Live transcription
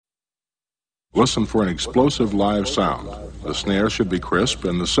Listen for an explosive live sound. The snare should be crisp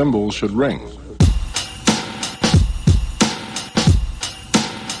and the cymbals should ring.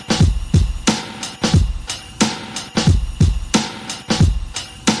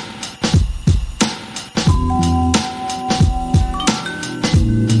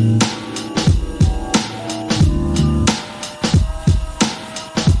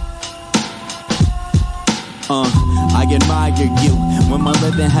 I admire you when my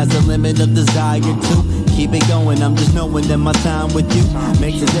living has a limit of desire to keep it going. I'm just knowing that my time with you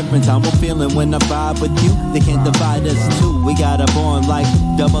makes a difference. I'm feeling when I vibe with you. They can't divide us two. We got a bond like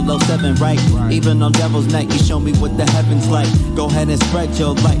 007, right? Even on Devil's Night, you show me what the heavens like. Go ahead and spread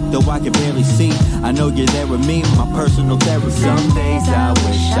your light, though I can barely see. I know you're there with me, my personal therapy. Some days I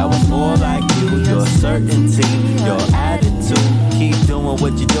wish I was more like you. Your certainty, your attitude. Keep doing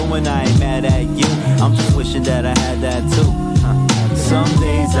what you're doing, I ain't mad at you. I'm just wishing that I had that too. Some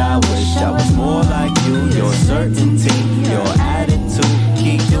days I wish I was more like you. Your certainty, your attitude.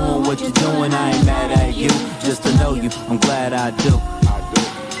 Keep doing what you're doing, I ain't mad at you. Just to know you, I'm glad I do.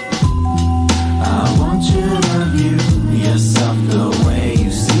 I want you to view yourself the way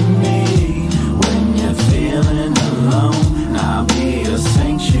you see me. When you're feeling alone, I'll be a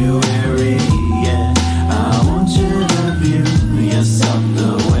sanctuary, yeah. I want you to view yourself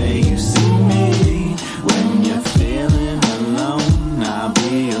the way you see me. When you're feeling alone, I'll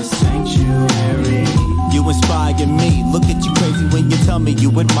be a sanctuary. You inspire me. Look at you crazy when you tell me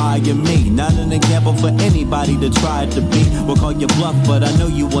you admire me. Not an example for anybody to try to be. We'll call you bluff, but I know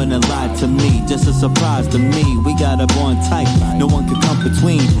you wouldn't lie to me. Just a surprise to me. We got a bond tight, no one can come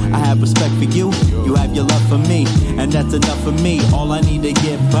between. I have respect for you, you have your love for me, and that's enough for me. All I need to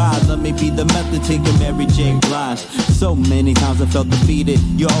get by, let me be the method to your Mary J. Blige. So many times I felt defeated.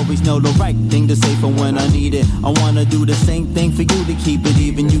 You always know the right thing to say for when I need it. I wanna do the same thing for you to keep it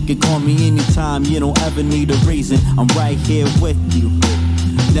even. You can call me anytime, you don't ever need a reason. I'm right here with you,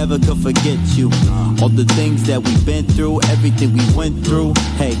 never could forget you. All the things that we've been through, everything we went through.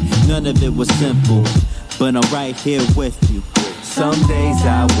 Hey, none of it was simple, but I'm right here with you. Some days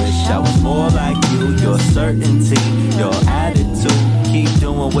I wish I was more like you. Your certainty, your attitude. Keep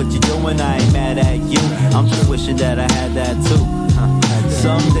doing what you're doing, I ain't mad at you. I'm just wishing that I had that too.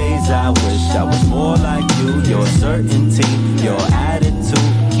 Some days I wish I was more like you. Your certainty, your attitude.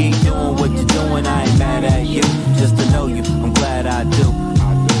 Keep doing what you're doing, I ain't mad at you. Just to know you, I'm glad I do.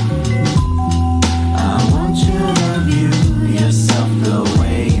 I want you to view yourself the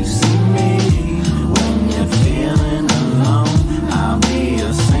way you see me. When you're feeling alone, I'll be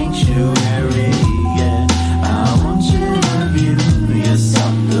a sanctuary, yeah. I want you to view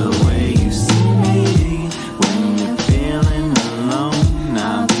yourself the way you see me. When you're feeling alone,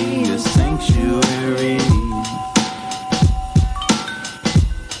 I'll be a sanctuary.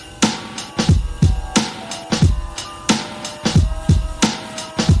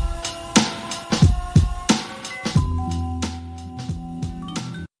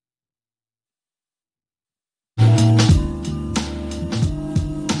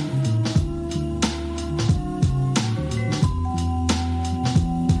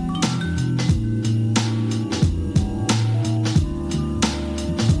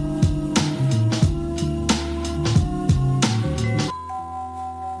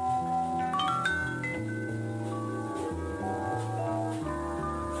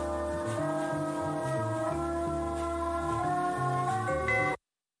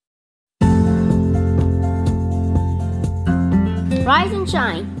 Rise and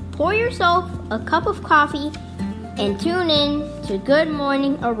shine. Pour yourself a cup of coffee and tune in to Good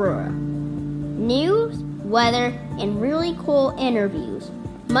Morning Aurora. News, weather, and really cool interviews.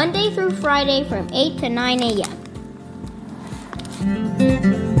 Monday through Friday from 8 to 9 a.m.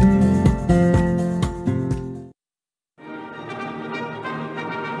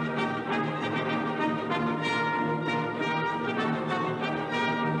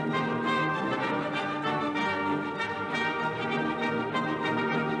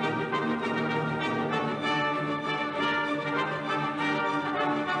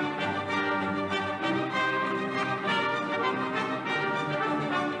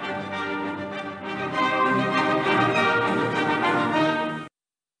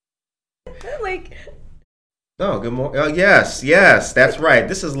 Oh, good morning. Oh, yes, that's right.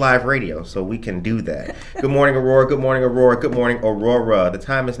 This is live radio, so we can do that. Good morning, Aurora. Good morning, Aurora. Good morning, Aurora. The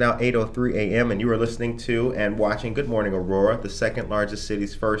time is now 8:03 a.m., and you are listening to and watching Good Morning Aurora, the second largest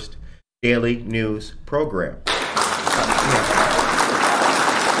city's first daily news program.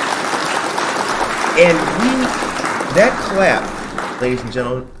 And that clap, ladies and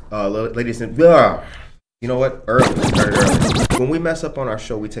gentlemen, you know what? Early. When we mess up on our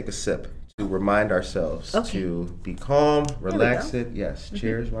show, we take a sip to remind ourselves to be calm, relax it. Yes.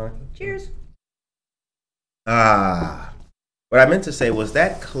 Cheers, Monica. Cheers. What I meant to say was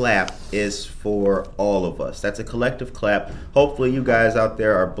that clap is for all of us. That's a collective clap. Hopefully you guys out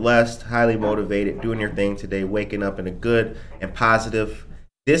there are blessed, highly motivated, doing your thing today, waking up in a good and positive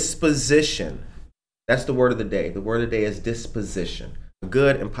disposition. That's the word of the day. The word of the day is disposition. A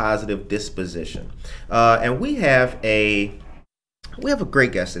good and positive disposition. And we have a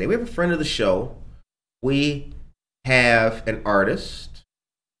great guest today. We have a friend of the show. We have an artist,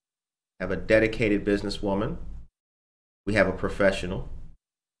 have a dedicated businesswoman. We have a professional.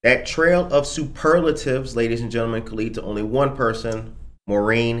 That trail of superlatives, ladies and gentlemen, could lead to only one person,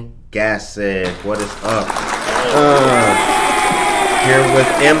 Maureen Gassick. What is up? Here with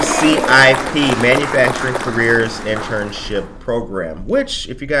MCIP, Manufacturing Careers Internship Program, which,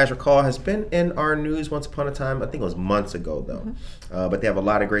 if you guys recall, has been in our news once upon a time. I think it was months ago, though. But they have a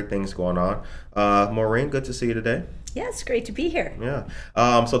lot of great things going on. Maureen, good to see you today. Yeah, it's great to be here.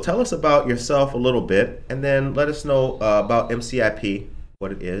 Yeah. So tell us about yourself a little bit, and then let us know about MCIP,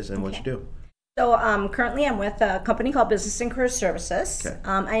 what it is, and what you do. So currently I'm with a company called Business and Career Services. Okay.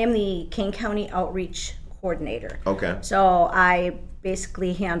 I am the Kane County Outreach Coordinator. Okay. So I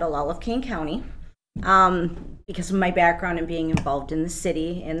basically handle all of Kane County because of my background in being involved in the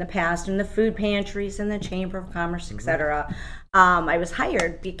city in the past, in the food pantries, in the Chamber of Commerce, etc. I was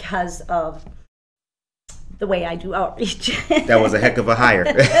hired because of the way I do outreach. That was a heck of a hire.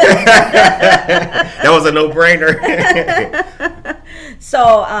 That was a no-brainer.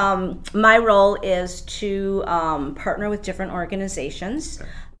 So my role is to partner with different organizations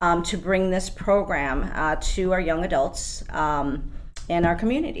to bring this program to our young adults in our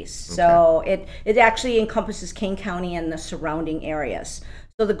communities. So it actually encompasses Kane County and the surrounding areas.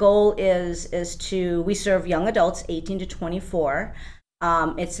 So the goal is we serve young adults 18 to 24.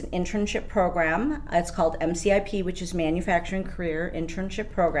 It's an internship program. It's called MCIP, which is Manufacturing Career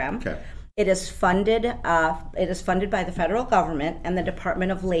Internship Program. Okay. It is funded by the federal government and the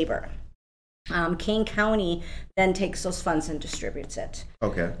Department of Labor. Kane County then takes those funds and distributes it.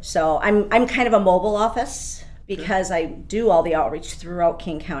 Okay. So I'm kind of a mobile office because I do all the outreach throughout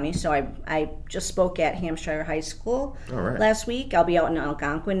Kane County. So I just spoke at Hampshire High School last week. I'll be out in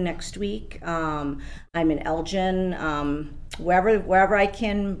Algonquin next week. I'm in Elgin. Wherever I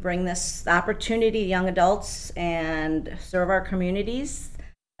can bring this opportunity to young adults and serve our communities,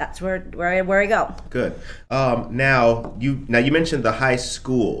 that's where I go. Good. Now you mentioned the high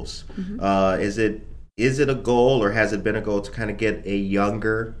schools. Is it a goal, or has it been a goal to kind of get a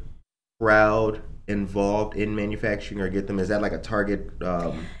younger crowd involved in manufacturing, or get them? Is that like a target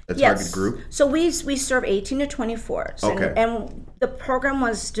target group? So we serve 18 to 24. Okay. And the program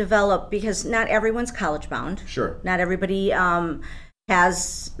was developed because not everyone's college bound. Sure. Not everybody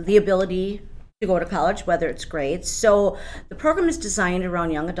has the ability to go to college, whether it's grades. So the program is designed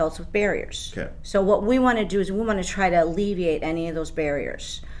around young adults with barriers. Okay. So what we want to do is we want to try to alleviate any of those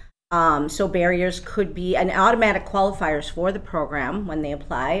barriers. So barriers could be, and automatic qualifiers for the program when they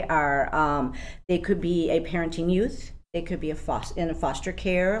apply are, they could be a parenting youth, they could be in a foster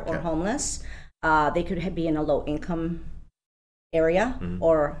care or homeless, they could be in a low income area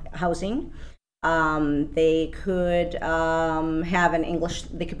or housing. They could have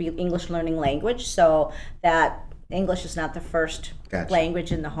they could be English learning language, so that English is not the first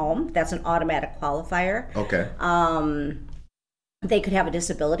language in the home. That's an automatic qualifier. Okay. They could have a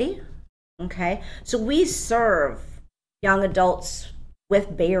disability. Okay. So we serve young adults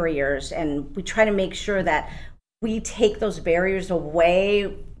with barriers, and we try to make sure that we take those barriers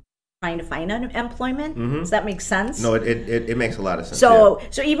away trying to find employment. Does that make sense? No, it makes a lot of sense. So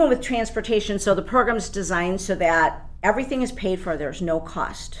even with transportation, so the program is designed so that everything is paid for. There's no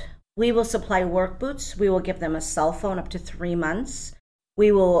cost. We will supply work boots. We will give them a cell phone up to 3 months.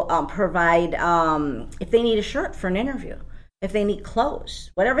 We will provide, if they need a shirt for an interview, if they need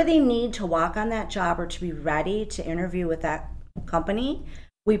clothes, whatever they need to walk on that job or to be ready to interview with that company,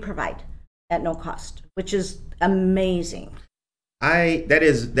 we provide at no cost, which is amazing. That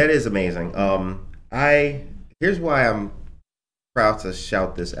is amazing. Here's why I'm proud to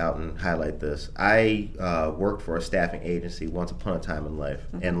shout this out and highlight this. I worked for a staffing agency once upon a time in life,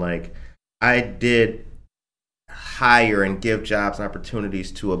 and I did hire and give jobs and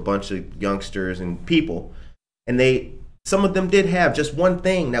opportunities to a bunch of youngsters and people, and some of them did have just one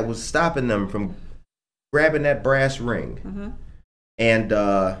thing that was stopping them from grabbing that brass ring. And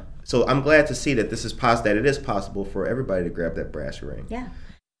so I'm glad to see that that it is possible for everybody to grab that brass ring. Yeah.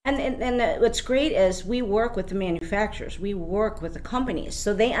 And what's great is we work with the manufacturers, we work with the companies,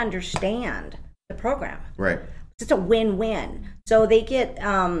 so they understand the program. Right. It's a win-win. So they get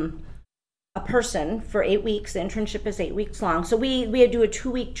a person for 8 weeks. The internship is 8 weeks long. So we do a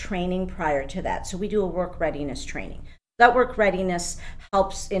 2-week training prior to that. So we do a work readiness training. That work readiness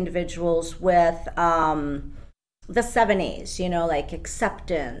helps individuals with the 7 A's, like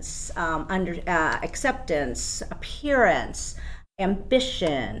acceptance, acceptance, appearance,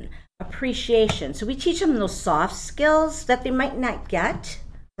 ambition, appreciation. So we teach them those soft skills that they might not get,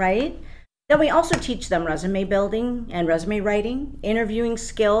 right? Then we also teach them resume building and resume writing, interviewing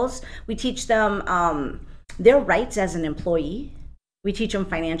skills. We teach them their rights as an employee. We teach them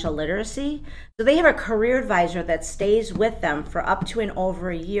financial literacy. So they have a career advisor that stays with them for up to and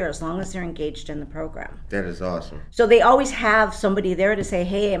over a year as long as they're engaged in the program. That is awesome. So they always have somebody there to say,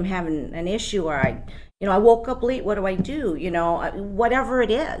 hey, I'm having an issue, or I woke up late, what do I do? Whatever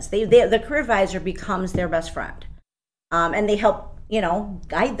it is. The career advisor becomes their best friend. And they help,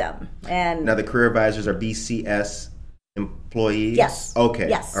 guide them. And now the career advisors are BCS employees? Yes. Okay.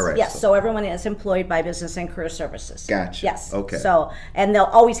 Yes. All right. Yes. So everyone is employed by Business and Career Services. Gotcha. Yes. Okay. So, and they'll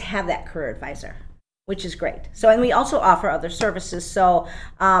always have that career advisor, which is great. So, and we also offer other services. So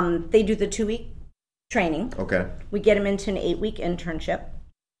they do the 2-week training. Okay. We get them into an 8-week internship.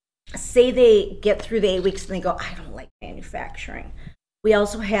 Say they get through the 8 weeks and they go, I don't like manufacturing. We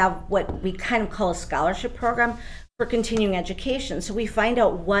also have what we kind of call a scholarship program for continuing education. So we find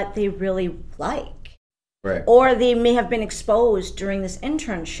out what they really like. Right. Or they may have been exposed during this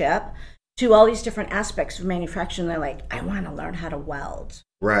internship to all these different aspects of manufacturing. They're like, I want to learn how to weld.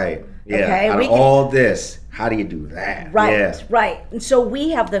 Right. Yeah. Okay, Out of all this, how do you do that? Right. Yeah. Right. And so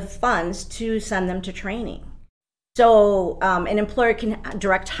we have the funds to send them to training. So an employer can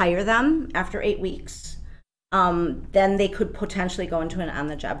direct hire them after 8 weeks. Then they could potentially go into an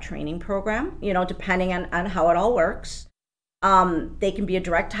on-the-job training program, depending on how it all works. They can be a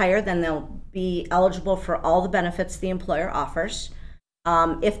direct hire, then they'll be eligible for all the benefits the employer offers.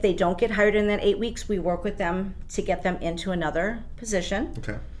 If they don't get hired in that 8 weeks, we work with them to get them into another position.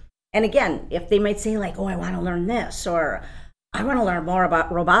 Okay. And again, if they might say like, oh, I want to learn this, or I want to learn more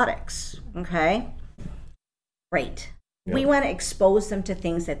about robotics, okay, great. Yep. We want to expose them to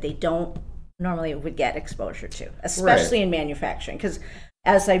things that they don't normally would get exposure to, especially in manufacturing, because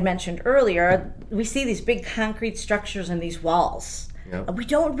as I mentioned earlier, we see these big concrete structures and these walls. Yep. And we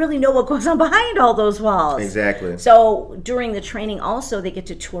don't really know what goes on behind all those walls. Exactly. So during the training also, they get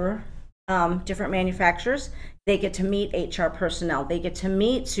to tour different manufacturers. They get to meet HR personnel. They get to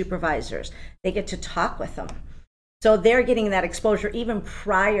meet supervisors. They get to talk with them. So they're getting that exposure even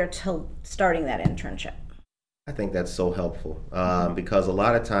prior to starting that internship. I think that's so helpful because a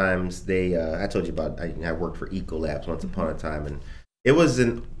lot of times I told you about, I worked for Ecolabs once upon a time, and it was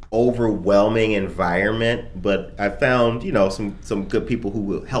an overwhelming environment, but I found, some good people who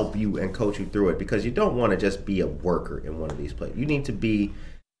will help you and coach you through it, because you don't want to just be a worker in one of these places. You need to be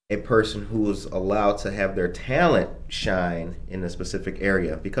a person who is allowed to have their talent shine in a specific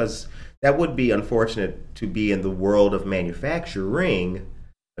area, because that would be unfortunate to be in the world of manufacturing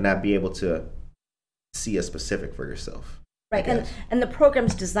but not be able to see a specific for yourself. Right, and the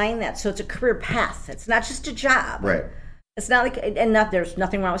program's designed that so it's a career path. It's not just a job. Right. It's not like, there's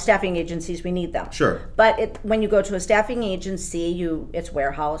nothing wrong with staffing agencies. We need them. Sure. But when you go to a staffing agency, it's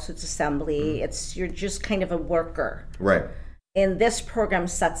warehouse, it's assembly, you're just kind of a worker. Right. And this program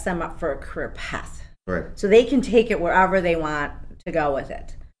sets them up for a career path. Right. So they can take it wherever they want to go with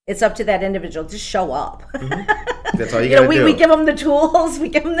it. It's up to that individual. Just show up. Mm-hmm. That's all you gotta do. We give them the tools, we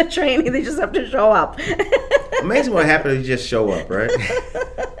give them the training. They just have to show up. Amazing what happens if you just show up, right?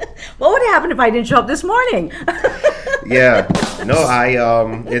 What would happen if I didn't show up this morning? Yeah.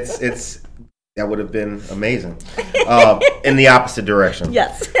 No, it's that would have been amazing. In the opposite direction.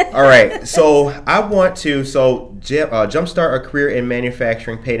 Yes. All right. So I want to jumpstart a career in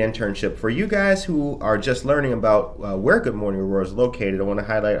manufacturing paid internship. For you guys who are just learning about where Good Morning Aurora is located, I want to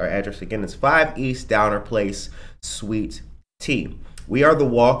highlight our address again. It's 5 East Downer Place, Suite T. We are the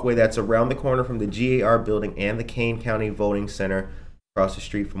walkway that's around the corner from the GAR building and the Kane County Voting Center across the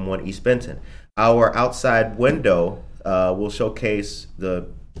street from 1 East Benton. Our outside window will showcase the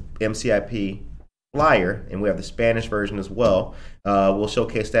MCIP flyer, and we have the Spanish version as well. We'll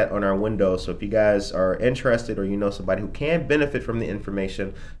showcase that on our window. So if you guys are interested, or you know somebody who can benefit from the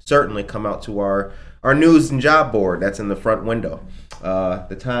information, certainly come out to our news and job board that's in the front window.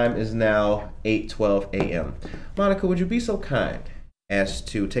 The time is now 8:12 a.m. Monica, would you be so kind as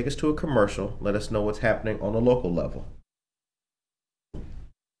to take us to a commercial, let us know what's happening on a local level?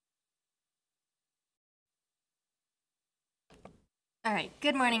 All right,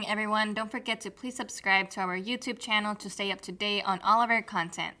 good morning, everyone. Don't forget to please subscribe to our YouTube channel to stay up to date on all of our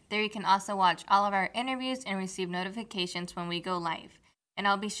content. There you can also watch all of our interviews and receive notifications when we go live. and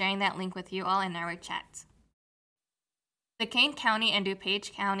I'll be sharing that link with you all in our chat. The Kane County and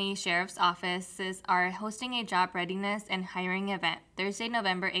DuPage County Sheriff's Offices are hosting a job readiness and hiring event Thursday,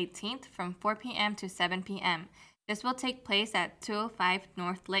 November 18th from 4 p.m. to 7 p.m. This will take place at 205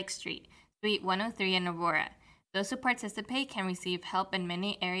 North Lake Street, Suite 103 in Aurora. Those who participate can receive help in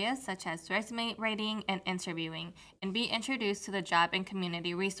many areas such as resume writing and interviewing, and be introduced to the job and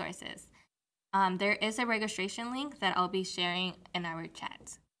community resources. There is a registration link that I'll be sharing in our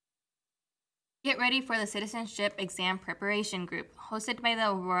chat. Get ready for the Citizenship Exam Preparation Group, hosted by the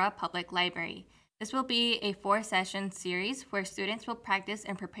Aurora Public Library. This will be a 4-session series where students will practice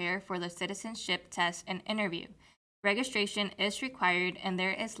and prepare for the citizenship test and interview. Registration is required and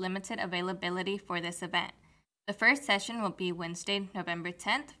there is limited availability for this event. The first session will be Wednesday, November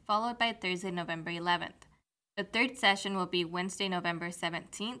 10th, followed by Thursday, November 11th. The third session will be Wednesday, November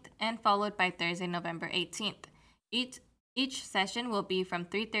 17th, and followed by Thursday, November 18th. Each session will be from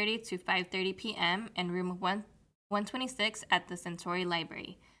 3:30 to 5:30 p.m. in room 126 at the Centauri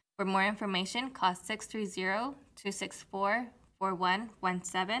Library. For more information, call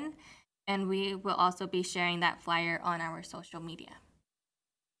 630-264-4117, and we will also be sharing that flyer on our social media.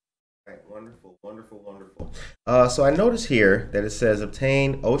 Right, wonderful. So I notice here that it says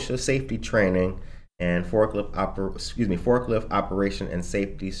obtain OSHA safety training and forklift operation and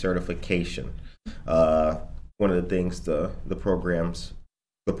safety certification. One of the things the program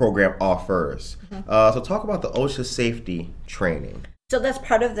offers. So talk about the OSHA safety training. So that's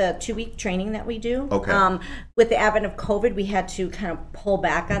part of the 2-week training that we do. Okay. With the advent of COVID, we had to kind of pull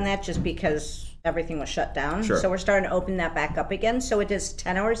back on that just because everything was shut down. Sure. So we're starting to open that back up again. So it is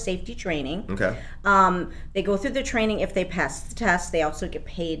 10-hour safety training. Okay. They go through the training. If they pass the test, they also get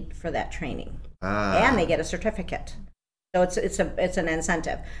paid for that training. And they get a certificate. So it's an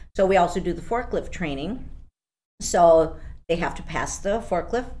incentive. So we also do the forklift training. So they have to pass the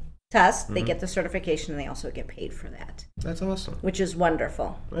forklift test, they get the certification, and they also get paid for that. That's awesome. Which is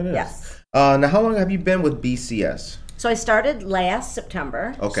wonderful. It is. Yes. Now, how long have you been with BCS? So I started last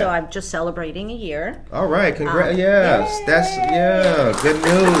September. Okay. So I'm just celebrating a year. All right. Congrats. Yes. That's good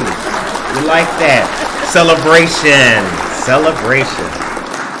news. We like that. Celebration.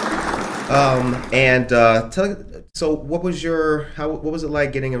 So what was it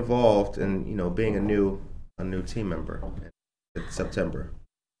like getting involved and being a new team member in September?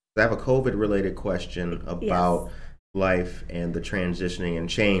 I have a COVID-related question about life and the transitioning and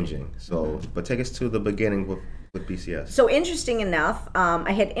changing. So, but take us to the beginning with BCS. So interesting enough,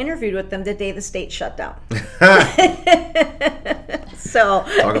 I had interviewed with them the day the state shut down. So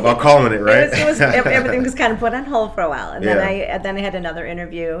talk about calling it, right? Everything was kind of put on hold for a while, and then I had another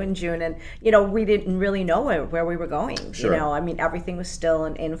interview in June, and we didn't really know where we were going. Sure. Everything was still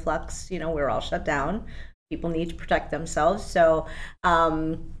in influx. We were all shut down. People need to protect themselves. So,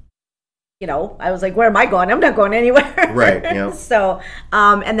 I was like, where am I going? I'm not going anywhere. Right. Yeah. So,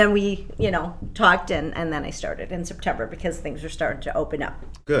 and then we, talked and then I started in September because things are starting to open up.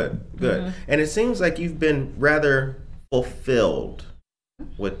 Good. And it seems like you've been rather fulfilled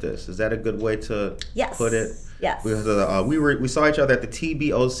with this. Is that a good way to put it? Yes. We saw each other at the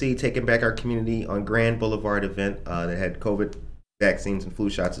TBOC, Taking Back Our Community on Grand Boulevard event that had COVID vaccines and flu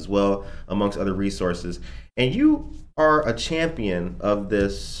shots as well, amongst other resources. And you are a champion of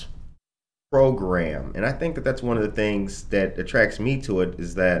this program. And I think that that's one of the things that attracts me to it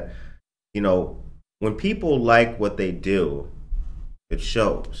is that, when people like what they do, it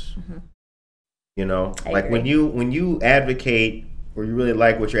shows. Like when you advocate or you really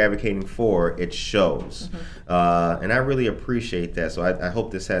like what you're advocating for, it shows. And I really appreciate that. So I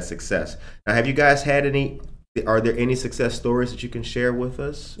hope this has success. Now, have you guys had are there any success stories that you can share with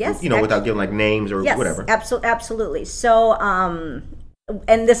us? Yes. Without giving like names or whatever. Absolutely. So,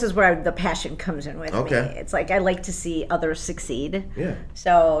 and this is where the passion comes in with me. It's like I like to see others succeed. Yeah.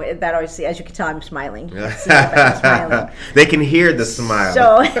 So that always, as you can tell, I'm smiling. I'm smiling. They can hear the smile.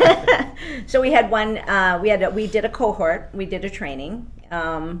 So we had we did a cohort. We did a training.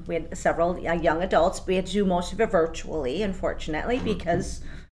 We had several young adults. We had to do most of it virtually, unfortunately, because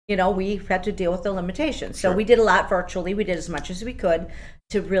we had to deal with the limitations. So we did a lot virtually. We did as much as we could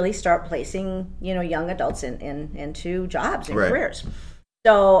to really start placing, young adults into jobs and careers.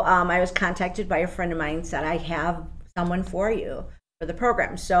 So I was contacted by a friend of mine and said, I have someone for you for the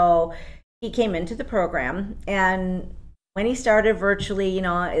program. So he came into the program, and when he started virtually,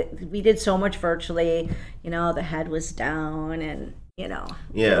 we did so much virtually, the head was down and, You know,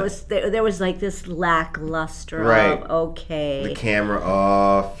 Yeah. There was like this lackluster Right. of okay, The camera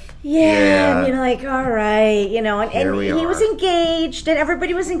off. yeah, and you're like, all right, you know, and Here we he was are. engaged, and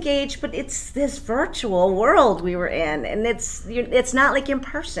everybody was engaged, but it's this virtual world we were in, and it's not like in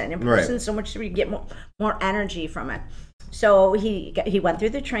person. In person, Right. so much you get more energy from it. So he went through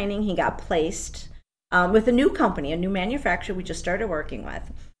the training. He got placed with a new company, a new manufacturer we just started working with,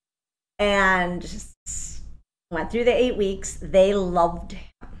 and went through the 8 weeks. They loved him,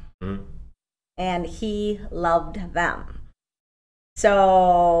 Mhm. and he loved them.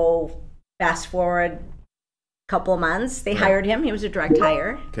 So fast forward a couple of months, they hired him. He was a direct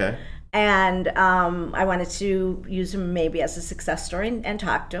hire. Okay. And I wanted to use him maybe as a success story and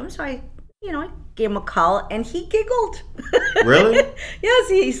talk to him. So I gave him a call, and he giggled. Really? Yes,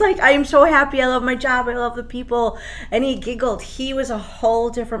 he's like, I am so happy. I love my job. I love the people. And he giggled. He was a whole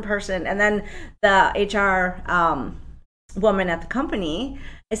different person. And then the HR woman at the company,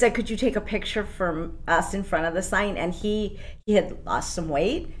 I said, could you take a picture for us in front of the sign? And he had lost some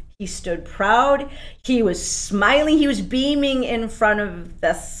weight. He stood proud. He was smiling. He was beaming in front of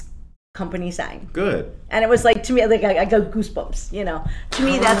this company sign. Good. And it was like, to me, like I got goosebumps, you know. To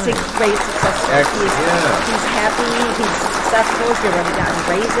me, that's a great success story. Excellent, yeah. He's happy, he's successful, he's already gotten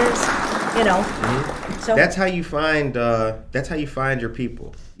raises, you know. So That's how you find your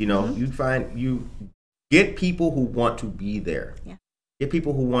people. You know, you get people who want to be there. Yeah. Get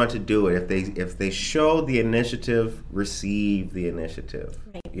people who want to do it. If they show the initiative, receive the initiative.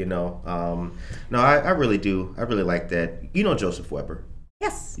 Right. You know. No, I really do. I really like that. You know Joseph Weber.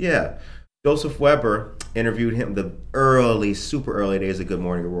 yes. Yeah. Joseph Weber interviewed him the super early days of Good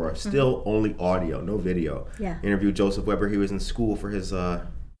Morning Aurora. Still only audio, no video. Yeah. Interviewed Joseph Weber. He was in school for his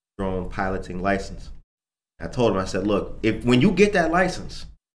drone piloting license. I told him, I said, look, when you get that license,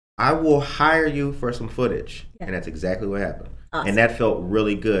 I will hire you for some footage. Yeah. And that's exactly what happened. Awesome. And that felt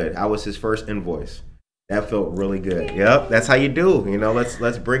really good. I was his first invoice. That felt really good. Yep, that's how you do. You know,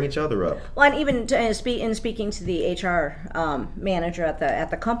 let's bring each other up. Well, and even in speaking to the HR manager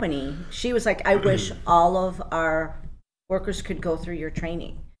at the company, she was like, I wish all of our workers could go through your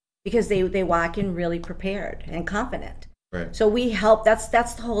training, because they walk in really prepared and confident. Right. So we help. That's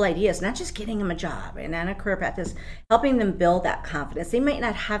the whole idea. It's not just getting them a job and on a career path. It's helping them build that confidence. They might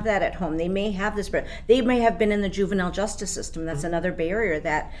not have that at home. They may have this, but they may have been in the juvenile justice system. That's another barrier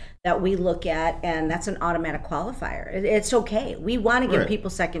that we look at, and that's an automatic qualifier. It's okay. We want to give Right. people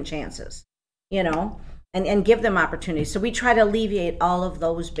second chances, you know, and give them opportunities. So we try to alleviate all of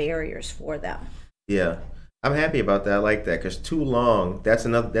those barriers for them. Yeah, I'm happy about that. I like that, because too long, that's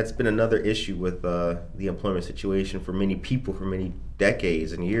been another issue with the employment situation for many people for many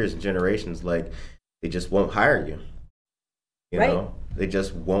decades and years and generations. Like, they just won't hire you. You Right. know, they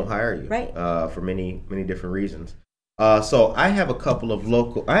just won't hire you. Right. For many different reasons. So I have a couple of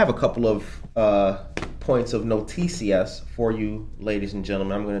points of noticias for you, ladies and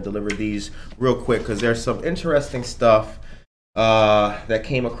gentlemen. I'm going to deliver these real quick, because there's some interesting stuff that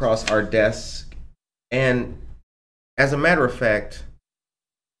came across our desk. And as a matter of fact,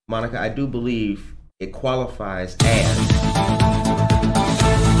 Monica, I do believe it qualifies as.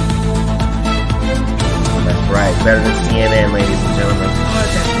 That's right, better than CNN, ladies and gentlemen.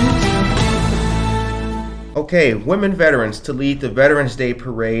 Okay, women veterans to lead the Veterans Day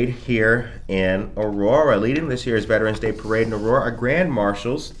Parade here in Aurora. Leading this year's Veterans Day Parade in Aurora are Grand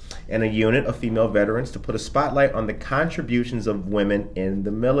Marshals and a unit of female veterans to put a spotlight on the contributions of women in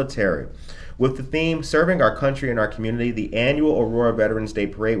the military. With the theme, Serving Our Country and Our Community, the annual Aurora Veterans Day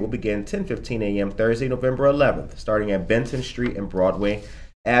Parade will begin 10:15 a.m. Thursday, November 11th, starting at Benton Street and Broadway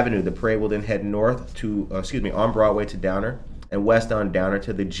Avenue. The parade will then head north on Broadway to Downer, and west on Downer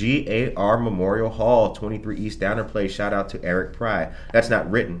to the GAR Memorial Hall, 23 East Downer Place. Shout out to Eric Pry. That's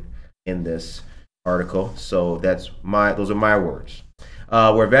not written in this article, so those are my words.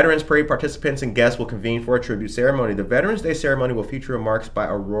 Where Veterans Parade participants and guests will convene for a tribute ceremony. The Veterans Day ceremony will feature remarks by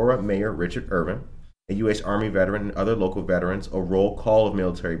Aurora Mayor Richard Irvin, a U.S. Army veteran and other local veterans, a roll call of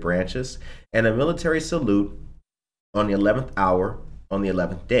military branches, and a military salute on the 11th hour, on the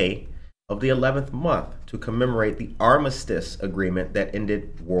 11th day of the 11th month to commemorate the Armistice Agreement that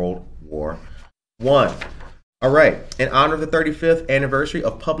ended World War I. All right. In honor of the 35th anniversary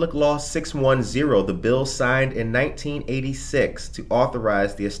of Public Law 610, the bill signed in 1986 to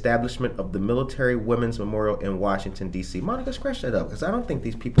authorize the establishment of the Military Women's Memorial in Washington, D.C. Monica, scratch that up, because I don't think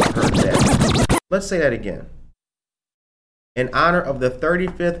these people heard that. Let's say that again. In honor of the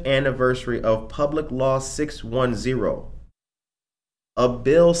 35th anniversary of Public Law 610, a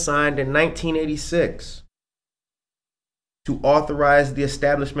bill signed in 1986 to authorize the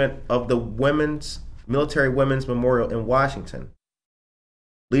establishment of the Military Women's Memorial in Washington.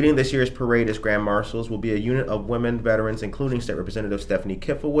 Leading this year's parade as Grand Marshals will be a unit of women veterans, including State Representative Stephanie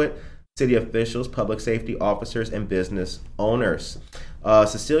Kifowit, city officials, public safety officers, and business owners.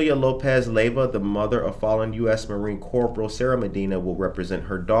 Cecilia Lopez Leyva, the mother of fallen U.S. Marine Corporal Sarah Medina, will represent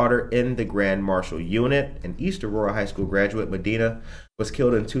her daughter in the Grand Marshal unit. An East Aurora High School graduate, Medina was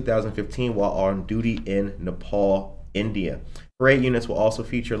killed in 2015 while on duty in Nepal, India. Parade units will also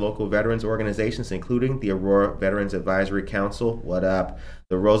feature local veterans organizations, including the Aurora Veterans Advisory Council, what up,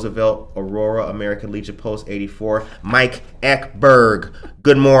 the Roosevelt Aurora American Legion Post 84, Mike Eckberg,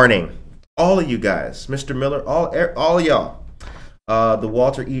 good morning. All of you guys, Mr. Miller, all of y'all. The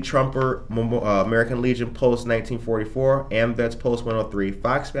Walter E. Trumper American Legion Post 1944, AMVETS Post 103,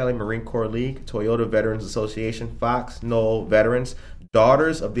 Fox Valley Marine Corps League, Toyota Veterans Association, Fox Knoll Veterans,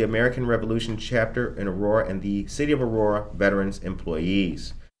 Daughters of the American Revolution Chapter in Aurora, and the City of Aurora Veterans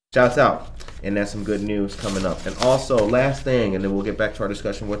Employees. Shouts out. And that's some good news coming up. And also, last thing, and then we'll get back to our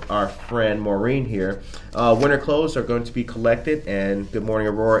discussion with our friend Maureen here. Winter clothes are going to be collected, and Good Morning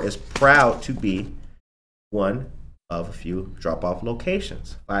Aurora is proud to be one of a few drop-off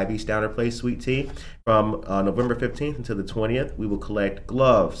locations. 5 East Downer Place, Sweet Tea. From November 15th until the 20th, we will collect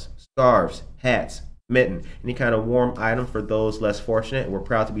gloves, scarves, hats, mitten, any kind of warm item for those less fortunate. And we're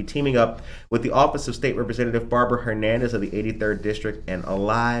proud to be teaming up with the Office of State Representative Barbara Hernandez of the 83rd District and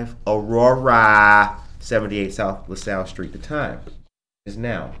Alive Aurora, 78 South LaSalle Street. The time is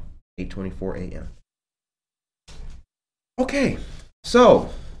now 8:24 a.m. Okay, so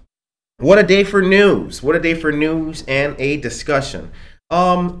what a day for news. What a day for news and a discussion.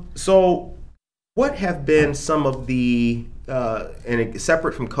 So what have been some of the, and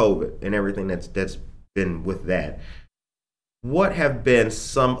separate from COVID and everything that's been with that, what have been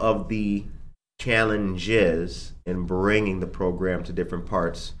some of the challenges in bringing the program to different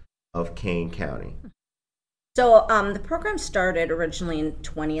parts of Kane County? So the program started originally in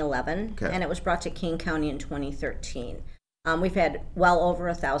 2011, Okay. and it was brought to Kane County in 2013. We've had well over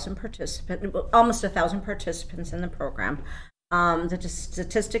 1,000 participants, almost 1,000 participants in the program. The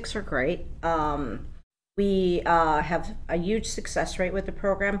statistics are great. We have a huge success rate with the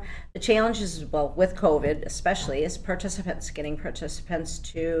program. The challenge is, well, with COVID especially, is getting participants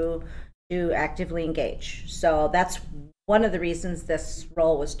to actively engage. So that's one of the reasons this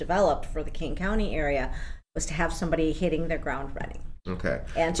role was developed for the Kane County area, was to have somebody hitting the ground running. Okay.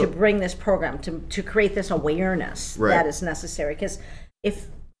 And to bring this program, to create this awareness Right. that is necessary. Because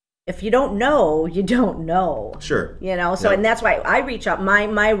if you don't know, you don't know. Sure. You know, so, Yeah. and that's why I reach out.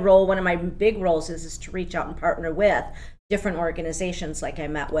 My role, one of my big roles is to reach out and partner with different organizations. Like I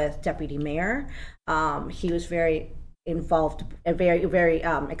met with Deputy Mayor. He was very involved and very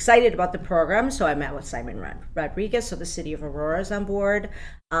excited about the program. So I met with Simon Rodriguez, so the City of Aurora is on board.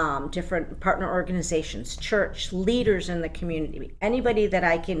 Different partner organizations, church leaders in the community, anybody that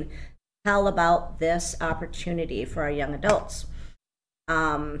I can tell about this opportunity for our young adults.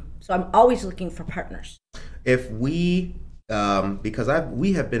 So I'm always looking for partners. If we, because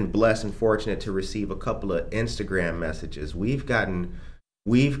we have been blessed and fortunate to receive a couple of Instagram messages. We've gotten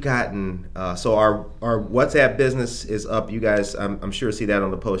so our WhatsApp business is up. You guys, I'm sure see that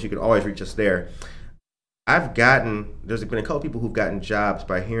on the post. You can always reach us there. There's been a couple people who've gotten jobs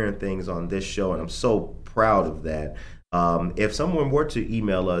by hearing things on this show, and I'm so proud of that. If someone were to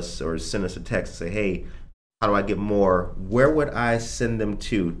email us or send us a text and say, hey, how do I get more? Where would I send them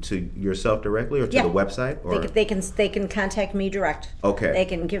to? To yourself directly or to the website? Or? They can contact me direct. Okay. They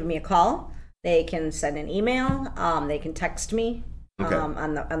can give me a call. They can send an email. They can text me. Okay.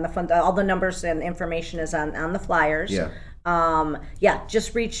 On the front, all the numbers and information is on the flyers. Yeah.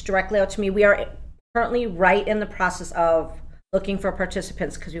 Just reach directly out to me. We are currently right in the process of looking for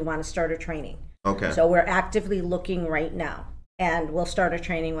participants because we want to start a training. Okay. So we're actively looking right now. And we'll start a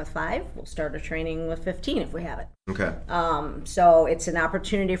training with 5. We'll start a training with 15 if we have it. Okay. So it's an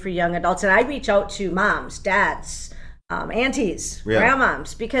opportunity for young adults. And I reach out to moms, dads, aunties,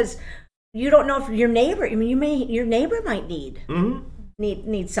 grandmoms, because you don't know if your neighbor, your neighbor might need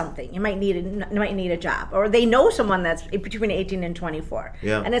something. You might need a job. Or they know someone that's between 18 and 24.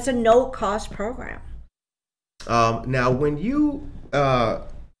 Yeah. And it's a no-cost program. Now, when you,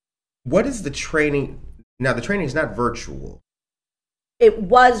 what is the training? Now, the training is not virtual. It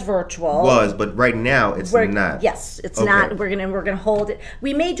was virtual. But right now it's not. Yes, it's not. We're gonna hold it.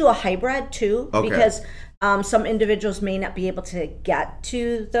 We may do a hybrid too, because some individuals may not be able to get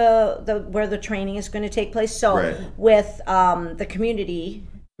to the where the training is going to take place. So with the community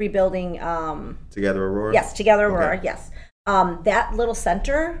rebuilding, Together Aurora. Yes, Together Aurora. Okay. Yes, that little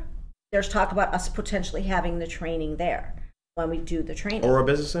center. There's talk about us potentially having the training there when we do the training. Aurora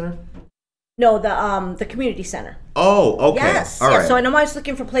Business Center. No, the community center. Oh, okay. Yes. All yeah. right. So I'm always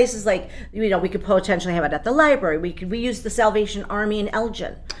looking for places like, we could potentially have it at the library. We use the Salvation Army in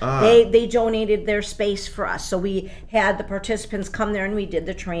Elgin. They donated their space for us, so we had the participants come there and we did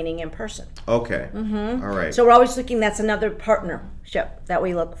the training in person. Okay. Mm-hmm. All right. So we're always looking. That's another partnership that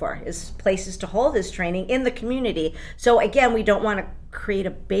we look for, is places to hold this training in the community. So again, we don't want to create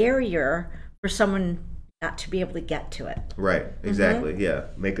a barrier for someone not to be able to get to it. Right. Exactly. Yeah.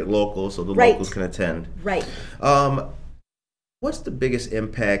 Make it local so the Right. locals can attend. Right. What's the biggest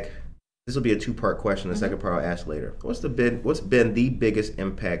impact? This will be a two-part question. The second part I'll ask later. What's been the biggest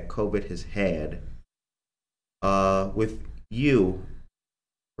impact COVID has had with you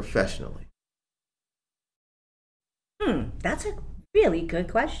professionally? That's a really good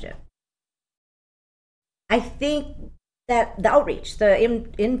question. I think that the outreach, the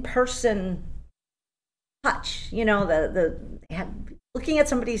in-person touch, the looking at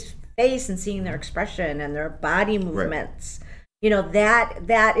somebody's face and seeing their expression and their body movements,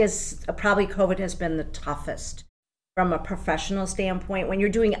 that is probably COVID has been the toughest from a professional standpoint. When you're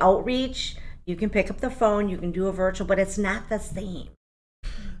doing outreach, you can pick up the phone, you can do a virtual, but it's not the same.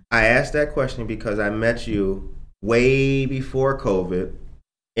 I asked that question because I met you way before COVID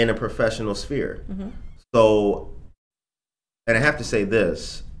in a professional sphere. So, and I have to say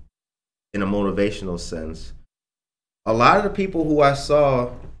this in a motivational sense, a lot of the people who I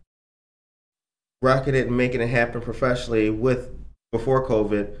saw rocking it and making it happen professionally before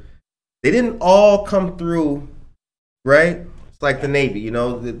COVID, they didn't all come through, right? It's like the Navy,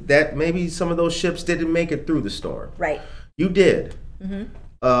 that maybe some of those ships didn't make it through the storm. Right. You did.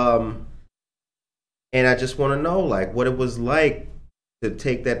 And I just want to know, what it was like to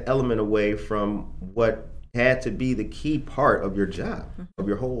take that element away from what had to be the key part of your job, of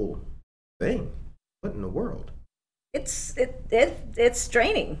your whole thing. What in the world? It's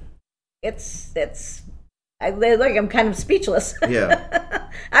draining. I'm kind of speechless. Yeah.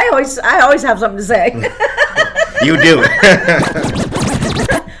 I always have something to say. You do.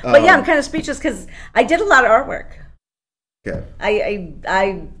 But yeah, I'm kind of speechless because I did a lot of artwork. Okay.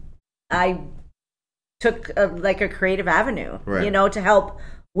 I took a creative avenue, right. to help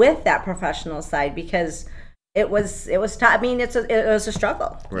with that professional side, because it was tough. I mean, it was a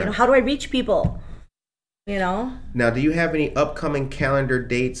struggle. Right. How do I reach people? Now, do you have any upcoming calendar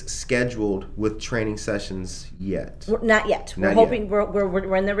dates scheduled with training sessions yet? Not yet. We're hoping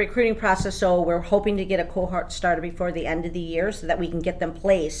we're in the recruiting process, so we're hoping to get a cohort started before the end of the year so that we can get them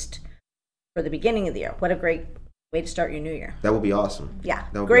placed for the beginning of the year. What a great way to start your new year. That would be awesome. Yeah,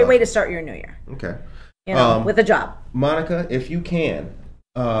 great way to start your new year. Okay. With a job. Monica, if you can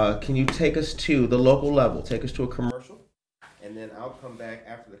you take us to the local level? Take us to a commercial, and then I'll come back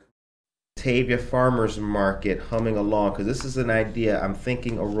after the Batavia Farmers Market humming along, because this is an idea I'm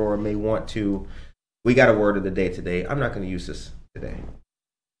thinking Aurora may want to. We got a word of the day today. I'm not going to use this today.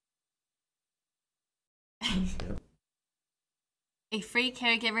 A free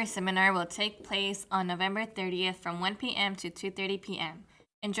caregiver seminar will take place on November 30th from 1 p.m. to 2:30 p.m.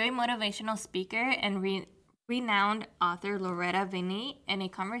 Enjoy motivational speaker and renowned author Loretta Vinny in a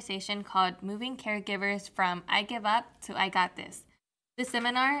conversation called Moving Caregivers from I Give Up to I Got This. The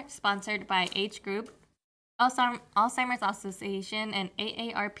seminar, sponsored by H Group, Alzheimer's Association, and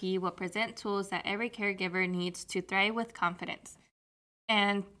AARP, will present tools that every caregiver needs to thrive with confidence.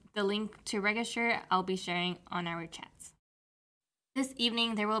 And the link to register I'll be sharing on our chats. This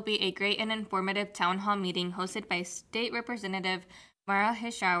evening, there will be a great and informative town hall meeting hosted by State Representative Mara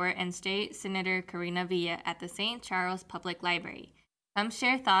Hischauer and State Senator Karina Villa at the St. Charles Public Library. Come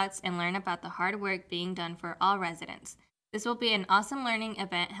share thoughts and learn about the hard work being done for all residents. This will be an awesome learning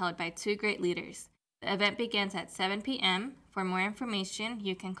event held by two great leaders. The event begins at 7 p.m. For more information,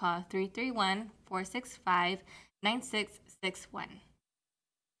 you can call 331-465-9661.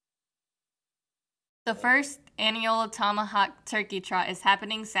 The first annual Tomahawk Turkey Trot is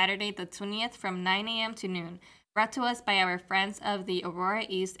happening Saturday the 20th from 9 a.m. to noon. Brought to us by our friends of the Aurora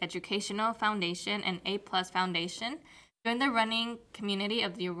East Educational Foundation and A Plus Foundation. Join the running community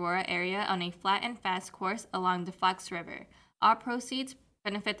of the Aurora area on a flat and fast course along the Fox River. All proceeds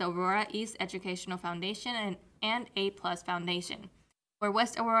benefit the Aurora East Educational Foundation and A Plus Foundation, or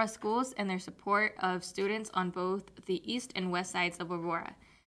West Aurora schools, and their support of students on both the east and west sides of Aurora.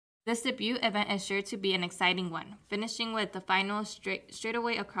 This debut event is sure to be an exciting one, finishing with the final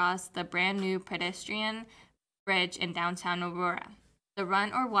straightaway across the brand new pedestrian bridge in downtown Aurora. The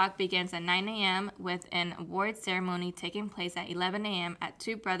run or walk begins at 9 a.m. with an award ceremony taking place at 11 a.m. at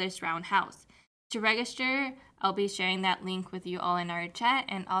Two Brothers Roundhouse. To register, I'll be sharing that link with you all in our chat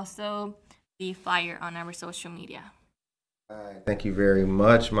and also the flyer on our social media. Thank you very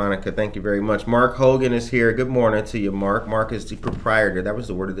much, Monica. Thank you very much. Mark Hogan is here. Good morning to you, Mark. Mark is the proprietor. That was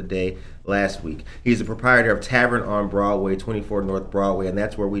the word of the day last week. He's the proprietor of Tavern on Broadway, 24 North Broadway, and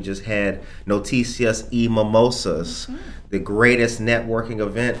that's where we just had Noticias y Mimosas, the greatest networking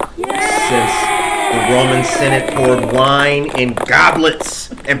event since the Roman Senate poured wine in goblets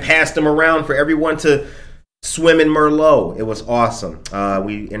and passed them around for everyone to swim in Merlot. It was awesome.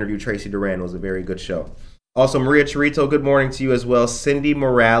 We interviewed Tracy Duran. It was a very good show. Also, Maria Chirito, good morning to you as well. Cindy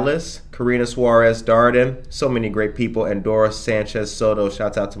Morales, Karina Suarez Darden, so many great people, and Dora Sanchez Soto.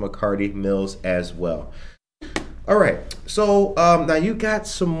 Shouts out to McCarty Mills as well. All right, so now you got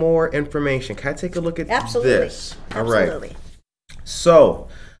some more information. Can I take a look at this? All right. Absolutely. So,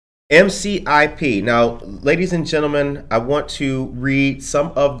 MCIP. Now, ladies and gentlemen, I want to read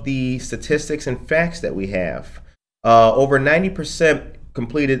some of the statistics and facts that we have. Over 90%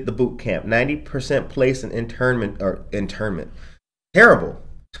 completed the boot camp. 90% placed in internment. Terrible.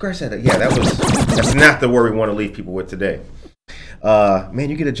 Scratch that. Yeah, that's not the word we want to leave people with today. Man,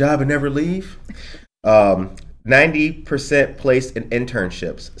 you get a job and never leave. 90% placed in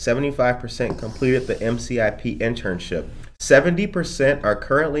internships. 75% completed the MCIP internship. 70% are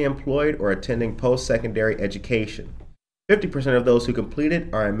currently employed or attending post-secondary education. 50% of those who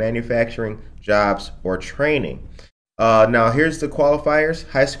completed are in manufacturing jobs or training. Now, here's the qualifiers.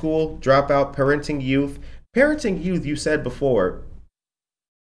 High school, dropout, parenting youth. Parenting youth, you said before,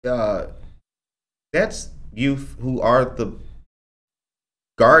 that's youth who are the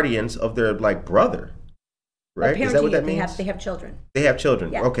guardians of their, brother, right? Is that what that means? They have children. They have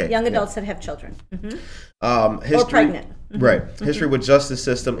children, Yeah. okay. Young adults that have children. History, Or pregnant. Right. History with justice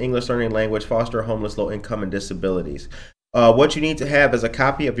system, English learning language, foster homeless, low income, and disabilities. What you need to have is a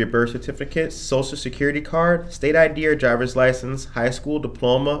copy of your birth certificate, social security card, state ID or driver's license, high school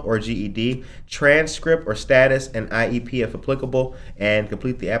diploma or GED, transcript or status, and IEP if applicable, and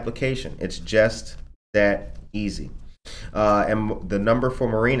complete the application. It's just that easy. And the number for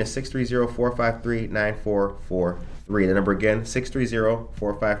Marine is 630-453-9443. The number again,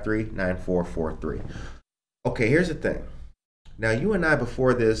 630-453-9443. Okay, here's the thing. Now, you and I,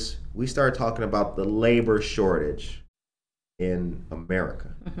 before this, we started talking about the labor shortage in America.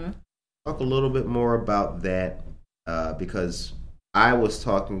 Talk a little bit more about that because I was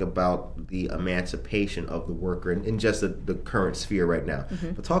talking about the emancipation of the worker in just the current sphere right now.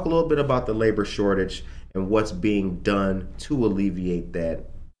 But talk a little bit about the labor shortage and what's being done to alleviate that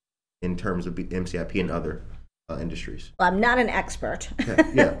in terms of MCIP and other industries. Well, I'm not an expert,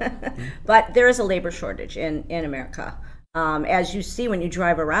 Yeah. but there is a labor shortage in America. As you see when you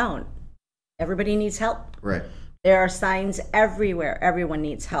drive around, everybody needs help. Right. There are signs everywhere. Everyone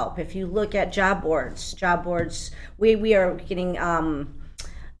needs help. If you look at job boards, we are getting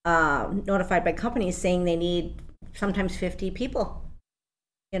notified by companies saying they need sometimes 50 people,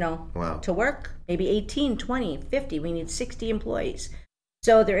 Wow. to work. Maybe 18, 20, 50. We need 60 employees.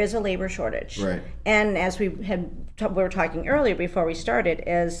 So there is a labor shortage. Right. And as we were talking earlier before we started,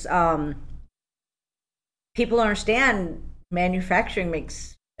 is people understand manufacturing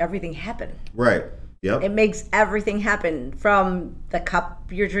makes everything happen. Right. Yep. It makes everything happen, from the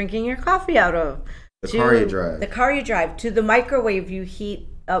cup you're drinking your coffee out of, The to car you drive. the car you drive, to the microwave you heat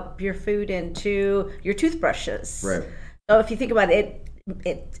up your food into, your toothbrushes. Right. So if you think about it,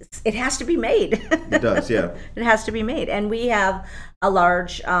 it has to be made. It does, yeah. It has to be made, and we have a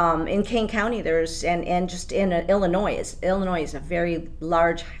large in Kane County. There's and just in Illinois is a very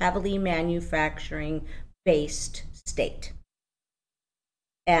large, heavily manufacturing based state.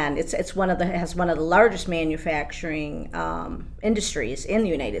 And it's has one of the largest manufacturing industries in the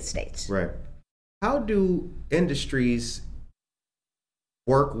United States. Right. How do industries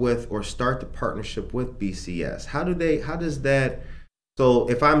work with or start the partnership with BCS? How does that? So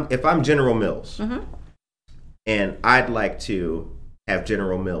if I'm General Mills, and I'd like to have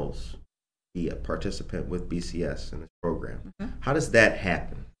General Mills be a participant with BCS in this program, how does that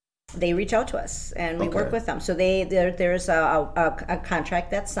happen? They reach out to us and we Okay. work with them. So there's a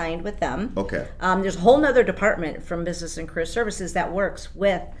contract that's signed with them. Okay. There's a whole nother department from Business and Career Services that works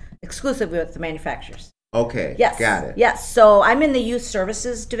exclusively with the manufacturers. Okay. Yes. Got it. Yes. So I'm in the Youth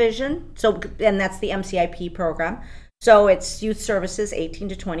Services division. And that's the MCIP program. So it's Youth Services 18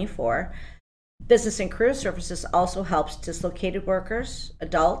 to 24. Business and Career Services also helps dislocated workers,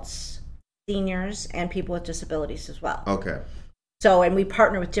 adults, seniors, and people with disabilities as well. Okay. So, and we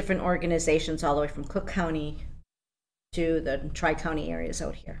partner with different organizations all the way from Cook County to the Tri-County areas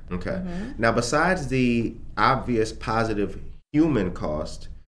out here. Okay. Now, besides the obvious positive human cost,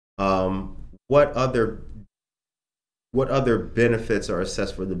 what other benefits are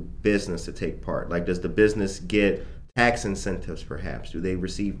assessed for the business to take part? Like, does the business get tax incentives, perhaps? Do they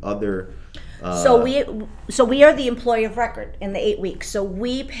receive other? So we are the employee of record in the 8 weeks. So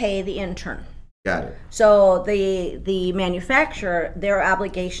we pay the intern. Got it. So the manufacturer, their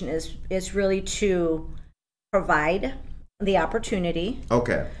obligation is really to provide the opportunity.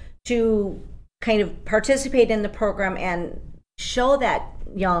 Okay. To kind of participate in the program and show that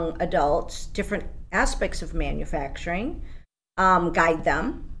young adults different aspects of manufacturing, guide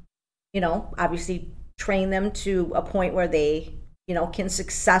them, obviously train them to a point where they, can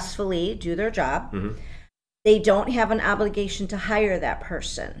successfully do their job. Mm-hmm. They don't have an obligation to hire that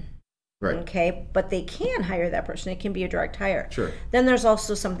person. Right. Okay, but they can hire that person. It can be a direct hire. Sure. Then there's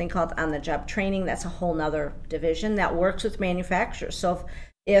also something called on-the-job training. That's a whole nother division that works with manufacturers. So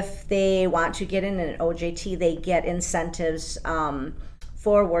if they want to get in an OJT, they get incentives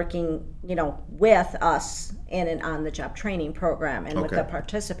for working, with us in an on-the-job training program and with the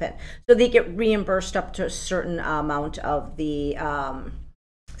participant. So they get reimbursed up to a certain amount of the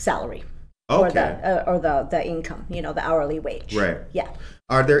salary. Okay. Or the income, the hourly wage. Right. Yeah.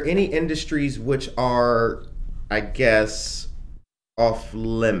 Are there any industries which are, I guess, off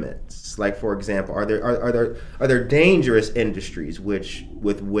limits? Like, for example, are there dangerous industries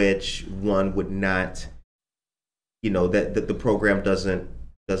with which one would not, that the program doesn't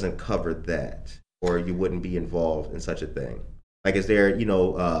cover that, or you wouldn't be involved in such a thing? Like, is there,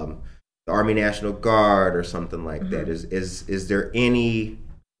 the Army National Guard or something like that? Is there any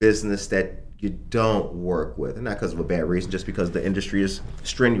business that you don't work with, and not because of a bad reason, just because the industry is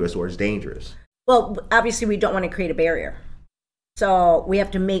strenuous or it's dangerous? Well, obviously we don't want to create a barrier. So we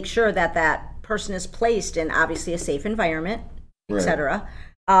have to make sure that that person is placed in obviously a safe environment, right, etc.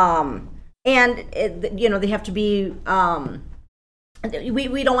 And they have to be.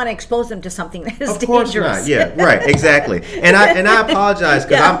 We don't want to expose them to something that is dangerous. Of course not. Yeah, right, exactly. And I apologize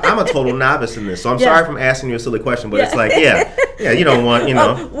because I'm a total novice in this, so I'm sorry if I'm asking you a silly question, but it's like, you don't want,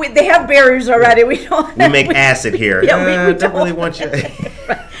 they have barriers already. We make acid here. Yeah, we don't really want you.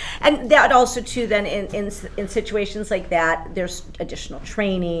 Right. And that also too, then in situations like that, there's additional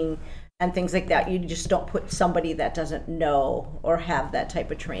training and things like that. You just don't put somebody that doesn't know or have that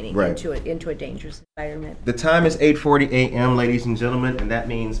type of training into a dangerous environment. The time is 8:40 a.m., ladies and gentlemen, and that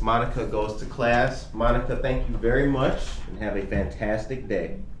means Monica goes to class. Monica, thank you very much, and have a fantastic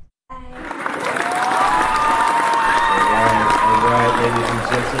day. All right, ladies and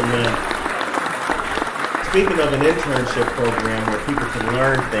gentlemen. Speaking of an internship program where people can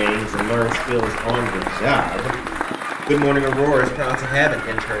learn things and learn skills on the job, Good Morning Aurora is proud to have an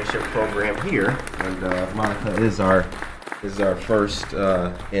internship program here, and Monica is our first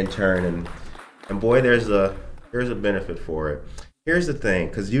intern, and boy, there's a benefit for it. Here's the thing,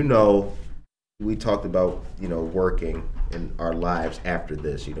 because we talked about working in our lives after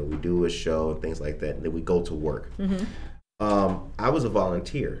this. We do a show and things like that, and then we go to work. Mm-hmm. I was a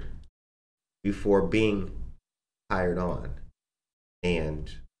volunteer before being hired on,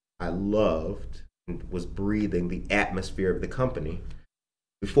 and I loved and was breathing the atmosphere of the company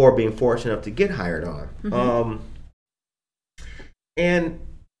before being fortunate enough to get hired on. Mm-hmm. And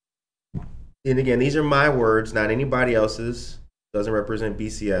again, these are my words, not anybody else's. Doesn't represent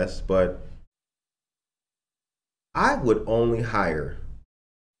BCS, but I would only hire,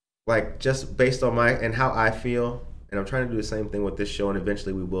 like, just based on and how I feel, and I'm trying to do the same thing with this show, and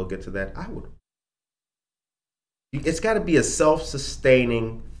eventually we will get to that. It's got to be a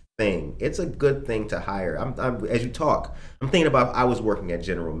self-sustaining thing. It's a good thing to hire. As you talk, I'm thinking about, I was working at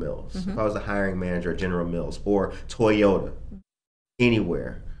General Mills. Mm-hmm. If I was a hiring manager at General Mills or Toyota,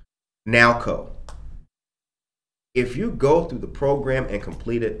 anywhere, Nalco. If you go through the program and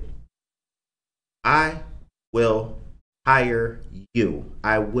complete it, I will hire you.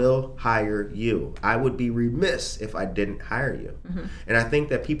 I will hire you. I would be remiss if I didn't hire you. Mm-hmm. And I think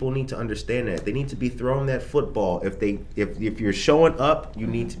that people need to understand that. They need to be throwing that football. If you're showing up, you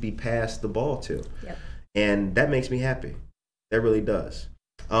need to be passed the ball to. Yep. And that makes me happy. That really does.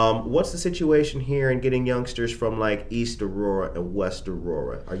 What's the situation here in getting youngsters from like East Aurora and West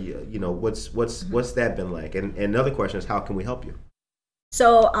Aurora? Are what's that been like? And another question is, how can we help you?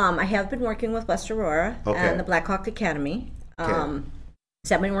 So I have been working with West Aurora and the Black Hawk Academy. So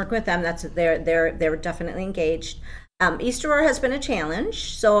I've been working with them. They're definitely engaged. East Aurora has been a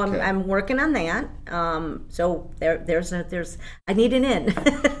challenge, so I'm working on that. So there's I need an in.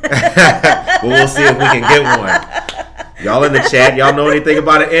 Well, we'll see if we can get one. Y'all in the chat, y'all know anything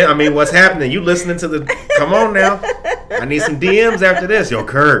about it? I mean, what's happening? You listening to come on now. I need some DMs after this. Yo,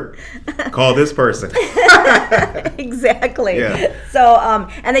 Kurt, Call this person. Exactly. Yeah. So,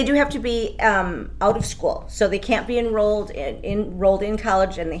 and they do have to be out of school, so they can't be enrolled in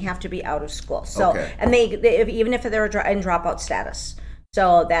college, and they have to be out of school. So, Okay. and they even if they're in dropout status,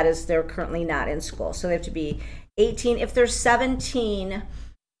 so that is they're currently not in school, so they have to be 18. If they're 17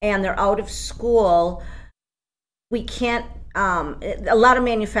 and they're out of school, we can't. A lot of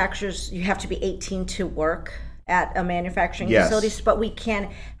manufacturers, you have to be 18 to work at a manufacturing Yes. facility, but we can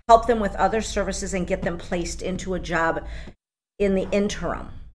help them with other services and get them placed into a job in the interim.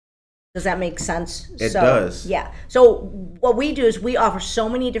 Does that make sense? It does. Yeah. So what we do is we offer so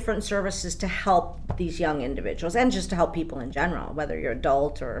many different services to help these young individuals and just to help people in general, whether you're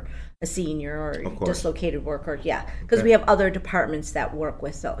adult or a senior or Of course. dislocated worker. Yeah. Because Okay. we have other departments that work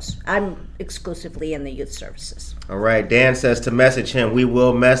with those. I'm exclusively in the youth services. All right. Dan says to message him. We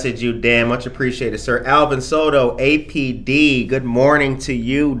will message you, Dan. Much appreciated, sir. Alvin Soto, APD. Good morning to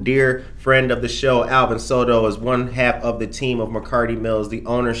you, dear friend of the show. Alvin Soto is one half of the team of McCarty Mills, the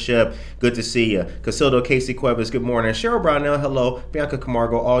ownership. Good to see you. Casildo, Casey Cuevas, good morning. Cheryl Brownell, hello. Bianca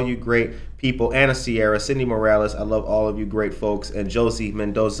Camargo, all you great people. Anna Sierra, Cindy Morales, I love all of you great folks. And Josie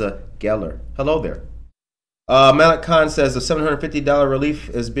Mendoza Geller. Hello there. Malik Khan says the $750 relief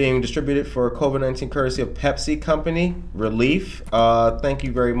is being distributed for COVID-19 courtesy of Pepsi Company. Relief. Thank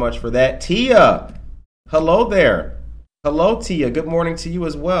you very much for that. Tia, hello there. Hello, Tia. Good morning to you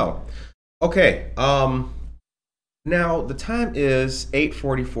as well. Okay. Now the time is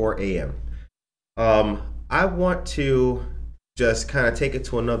 8:44 a.m. I want to just kind of take it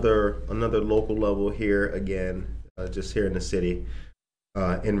to another local level here again, just here in the city,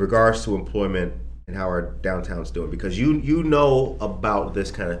 in regards to employment and how our downtown's doing, because you know about this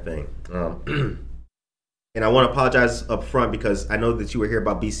kind of thing. And I want to apologize up front because I know that you were here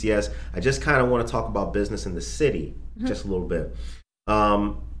about BCS. I just kind of want to talk about business in the city just a little bit.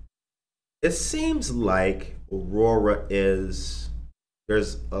 It seems like Aurora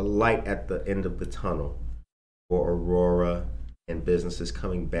there's a light at the end of the tunnel for Aurora and businesses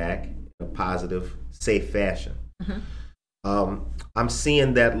coming back in a positive, safe fashion. I'm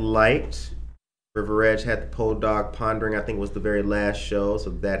seeing that light. River Edge had the Pole Dog Pondering, I think was the very last show, so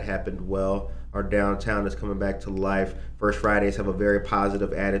that happened well. Our downtown is coming back to life. First Fridays have a very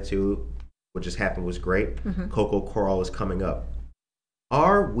positive attitude. What just happened was great. Coco Coral is coming up.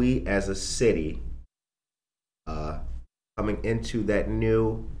 Are we as a city coming into that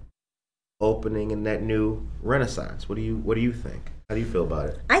new opening and that new renaissance? What do you think? How do you feel about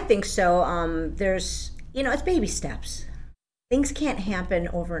it? I think so. There's, it's baby steps. Things can't happen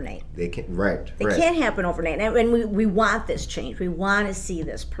overnight. They can't, right. They can't happen overnight. And we want this change. We want to see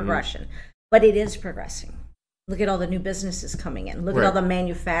this progression. But it is progressing. Look at all the new businesses coming in. Look at all the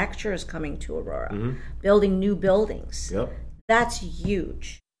manufacturers coming to Aurora, building new buildings. Yep. That's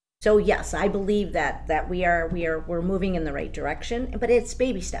huge. So yes, I believe that we're moving in the right direction, but it's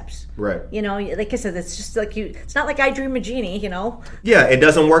baby steps. Right. Like I said, it's just like it's not like I Dream a Genie, Yeah, it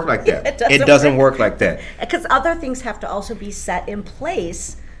doesn't work like that. It doesn't work like that. Because other things have to also be set in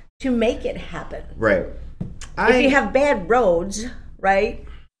place to make it happen. Right. If you have bad roads, right?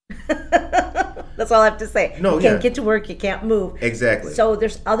 That's all I have to say. No, you can't get to work, you can't move. Exactly. So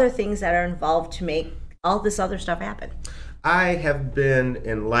there's other things that are involved to make all this other stuff happen. I have been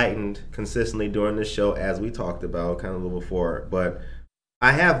enlightened consistently during this show, as we talked about kind of a little before, but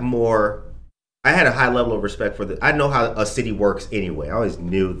I had a high level of respect for I know how a city works anyway. I always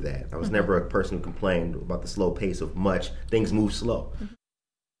knew that. I was never a person who complained about the slow pace of much. Things move slow.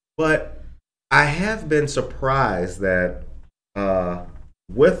 But I have been surprised that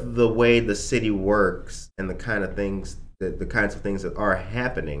with the way the city works and the kinds of things that are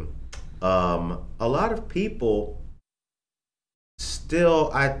happening, a lot of people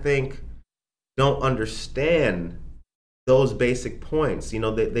still, I think, don't understand those basic points.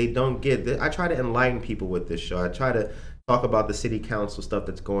 They don't get. I try to enlighten people with this show. I try to talk about the city council stuff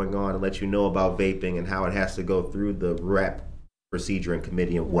that's going on and let you know about vaping and how it has to go through the REP procedure and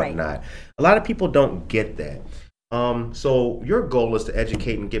committee and whatnot. Right. A lot of people don't get that. So your goal is to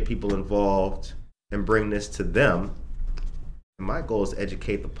educate and get people involved and bring this to them. And my goal is to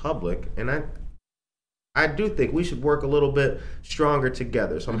educate the public, and I do think we should work a little bit stronger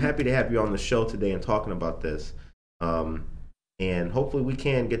together. So I'm happy to have you on the show today and talking about this. And hopefully we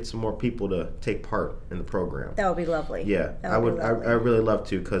can get some more people to take part in the program. That would be lovely. Yeah, I really love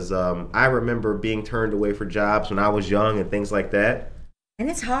to, because I remember being turned away for jobs when I was young and things like that. And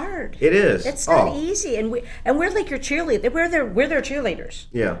it's hard. It is. It's not easy, and we're like your cheerleader. We're their cheerleaders.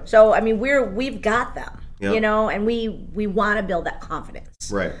 Yeah. So I mean, we've got them. Yep. And we want to build that confidence.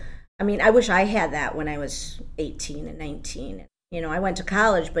 Right. I mean, I wish I had that when I was 18 and 19. I went to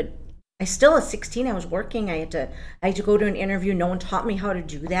college, but I still at 16, I was working. I had to go to an interview. No one taught me how to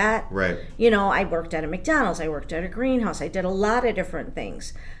do that. Right. I worked at a McDonald's. I worked at a greenhouse. I did a lot of different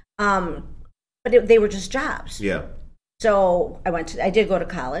things. But they were just jobs. Yeah. So I did go to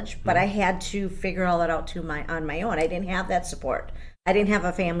college, but I had to figure all that out on my own. I didn't have that support. I didn't have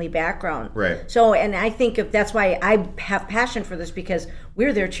a family background. Right. So, and I think that's why I have passion for this, because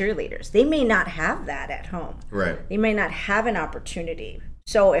we're their cheerleaders. They may not have that at home. Right. They may not have an opportunity.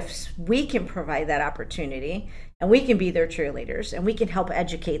 So if we can provide that opportunity and we can be their cheerleaders and we can help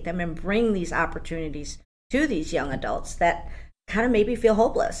educate them and bring these opportunities to these young adults that kind of maybe feel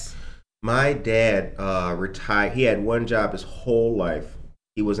hopeless. My dad retired. He had one job his whole life.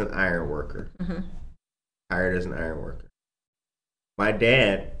 He was an iron worker. Hired as an iron worker. My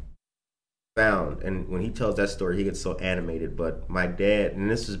dad found, and when he tells that story, he gets so animated, but my dad,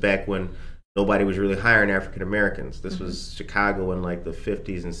 and this was back when nobody was really hiring African Americans. This was Chicago in like the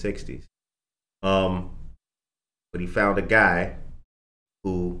 50s and 60s. But he found a guy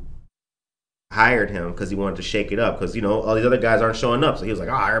who hired him because he wanted to shake it up, because all these other guys aren't showing up, so he was like,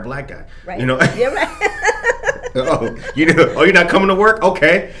 "Oh, hire a black guy." Right. Yeah, right. You're not coming to work?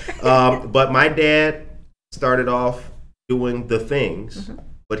 Okay. But my dad started off doing the things,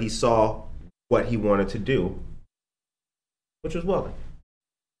 but he saw what he wanted to do, which was welding.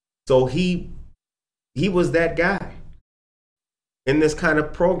 So he was that guy in this kind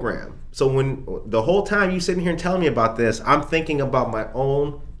of program. So when the whole time you sitting here and telling me about this, I'm thinking about my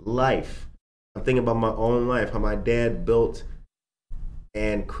own life. I'm thinking about my own life, how my dad built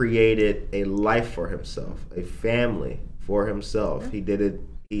and created a life for himself, a family for himself. He did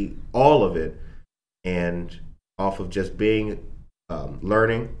it, all of it, and off of just being,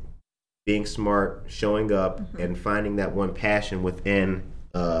 learning, being smart, showing up, and finding that one passion within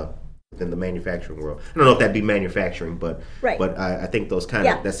the manufacturing world. I don't know if that'd be manufacturing, but I think those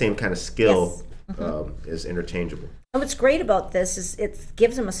that same kind of skill is interchangeable. And what's great about this is it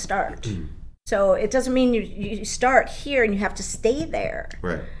gives them a start. So it doesn't mean you start here and you have to stay there.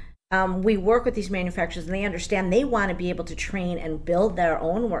 Right. We work with these manufacturers, and they understand they want to be able to train and build their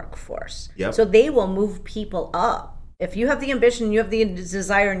own workforce. Yep. So they will move people up. If you have the ambition, you have the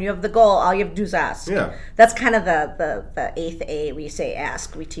desire, and you have the goal, all you have to do is ask. Yeah. That's kind of the 8th A. We say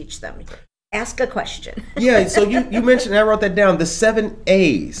ask. We teach them. Ask a question. Yeah, so you mentioned, I wrote that down, the 7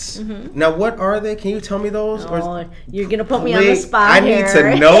 A's. Now, what are they? Can you tell me those? Oh, you're going to put me on the spot I here. need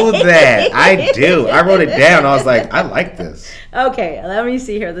to know that. I do. I wrote it down. I was like, I like this. Okay, let me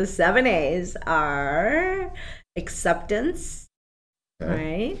see here. The 7 A's are acceptance.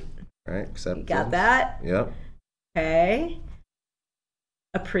 Okay. Right? Right, acceptance. You got that? Yep. Okay.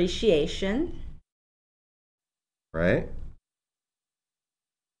 Appreciation. Right.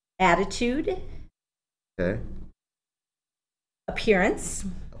 Attitude. Okay. Appearance.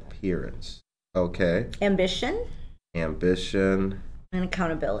 Appearance. Okay. Ambition. Ambition. And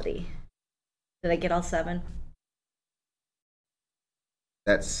accountability. Did I get all 7?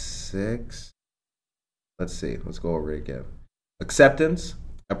 That's 6. Let's see. Let's go over it again. Acceptance,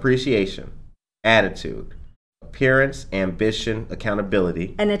 appreciation, attitude, appearance, ambition,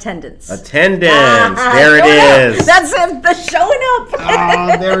 accountability, And attendance. attendance. There it is. That's it. The showing up.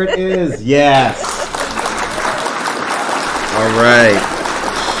 Oh, there it is. Yes. All right.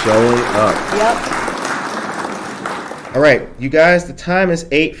 Showing up. Yep. All right, you guys, the time is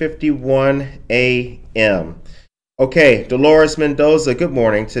 8:51 a.m. Okay, Dolores Mendoza, good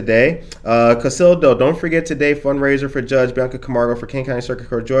morning today. Casildo, don't forget today, fundraiser for Judge Bianca Camargo for King County Circuit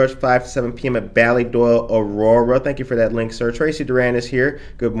Court George, 5 to 7 p.m. at Ballydoyle, Aurora. Thank you for that link, sir. Tracy Duran is here.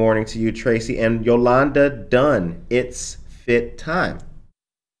 Good morning to you, Tracy. And Yolanda Dunn, it's fit time.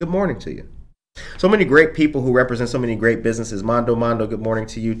 Good morning to you. So many great people who represent so many great businesses. Mondo, good morning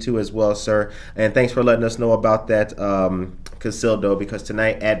to you too as well, sir. And thanks for letting us know about that, Casildo, because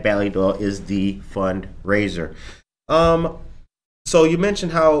tonight at Ballydoyle is the fundraiser. So you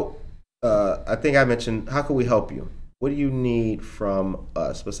mentioned how, I think I mentioned, how can we help you? What do you need from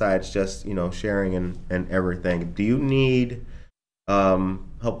us besides just, sharing and everything? Do you need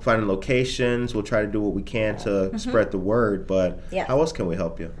help finding locations? We'll try to do what we can to spread the word, but how else can we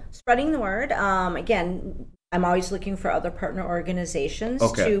help you? Spreading the word. Again, I'm always looking for other partner organizations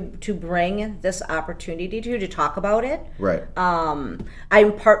to bring this opportunity to talk about it. Right.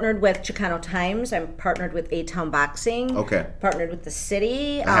 I'm partnered with Chicano Times. I'm partnered with A-Town Boxing. Okay. Partnered with the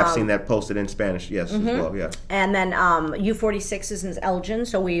city. I have seen that posted in Spanish, yes, as well, yeah. And then U46 is in Elgin,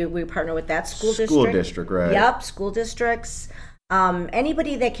 so we partner with that school district. School district, right. Yep, school districts.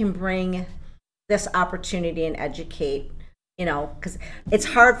 Anybody that can bring this opportunity and educate, because it's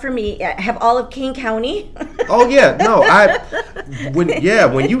hard for me. I have all of King County Oh yeah, no,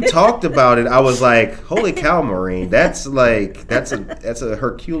 when you talked about it, I was like, holy cow, Maureen, that's a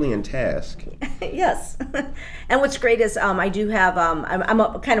Herculean task. Yes. And what's great is I do have I'm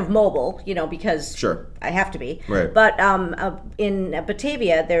a kind of mobile, because Sure. I have to be. Right. But in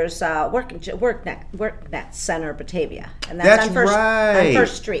Batavia, there's WorkNet Center Batavia, and that's on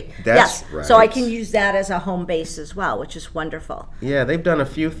First Street. That's yes. right. So I can use that as a home base as well, which is wonderful. Yeah, they've done a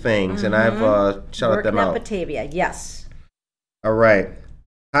few things, and I've shouted them WorkNet out. Batavia, yes. All right.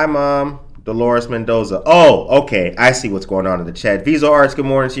 Hi, Mom. Dolores Mendoza. Oh, okay. I see what's going on in the chat. Visa Arts, good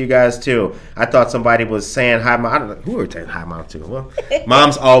morning to you guys, too. I thought somebody was saying hi, Mom. I don't know. Who are we saying hi, Mom, to? Well,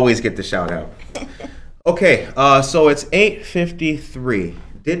 moms always get the shout out. Okay, so it's 8:53.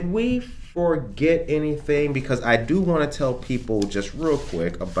 Did we forget anything? Because I do want to tell people just real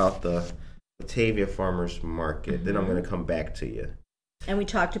quick about the Batavia Farmers Market. Then I'm going to come back to you. And we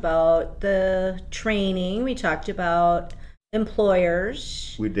talked about the training. We talked about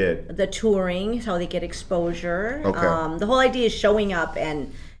employers. We did. The touring, how they get exposure. Okay. The whole idea is showing up,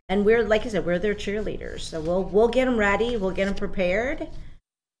 and we're, like I said, we're their cheerleaders. So we'll get them ready. We'll get them prepared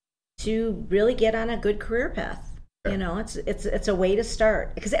to really get on a good career path. Okay. It's a way to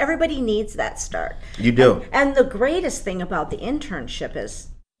start, because everybody needs that start. You do. And the greatest thing about the internship is,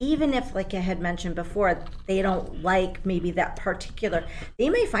 even if, like I had mentioned before, they don't like maybe that particular, they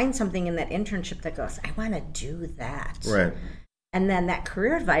may find something in that internship that goes, I want to do that. Right. And then that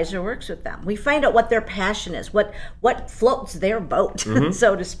career advisor works with them. We find out what their passion is, what floats their boat,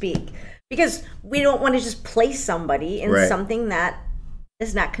 so to speak. Because we don't want to just place somebody in something that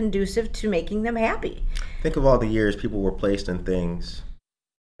is not conducive to making them happy. Think of all the years people were placed in things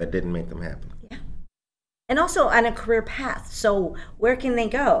that didn't make them happy. Yeah. And also on a career path. So where can they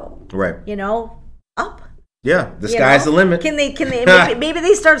go? Right. Up. Yeah, the sky's the limit. Can they maybe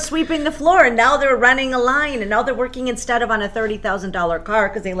they start sweeping the floor, and now they're running a line, and now they're working, instead of on a $30,000 car,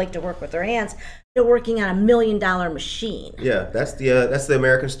 because they like to work with their hands, they're working on $1 million machine. Yeah, that's the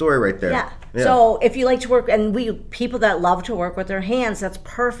American story right there. Yeah. So if you like to work, and people that love to work with their hands, that's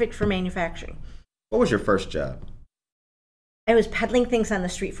perfect for manufacturing. What was your first job? I was peddling things on the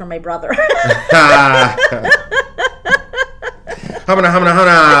street for my brother.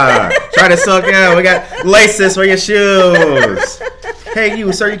 Humana. Try to suck. Yeah, we got laces for your shoes. Hey,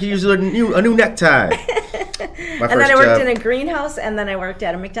 you, sir, you can use a new necktie. And then I worked in a greenhouse, and then I worked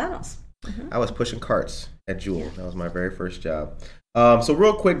at a McDonald's. I was pushing carts at Jewel. That was my very first job. So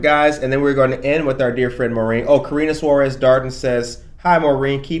real quick, guys, and then we're going to end with our dear friend Maureen. Oh, Karina Suarez Darden says, hi,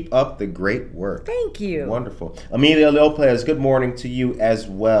 Maureen. Keep up the great work. Thank you. Wonderful. Amelia Lopez, good morning to you as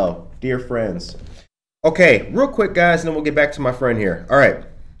well. Dear friends. Okay, real quick, guys, and then we'll get back to my friend here. All right.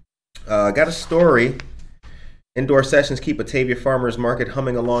 Got a story. Indoor sessions keep Batavia Farmers Market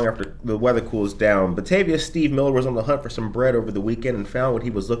humming along after the weather cools down. Batavia's Steve Miller was on the hunt for some bread over the weekend and found what he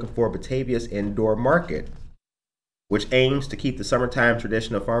was looking for: Batavia's Indoor Market, which aims to keep the summertime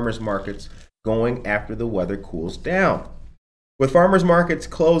tradition of farmers markets going after the weather cools down. With farmers markets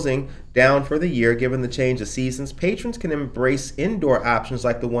closing down for the year, given the change of seasons, patrons can embrace indoor options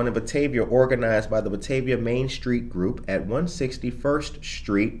like the one in Batavia, organized by the Batavia Main Street Group at 161st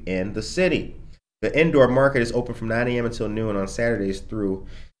Street in the city. The indoor market is open from 9 a.m. until noon on Saturdays through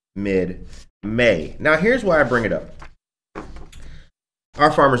mid-May. Now, here's why I bring it up. Our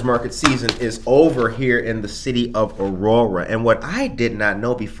farmers market season is over here in the city of Aurora. And what I did not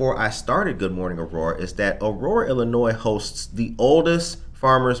know before I started Good Morning Aurora is that Aurora, Illinois hosts the oldest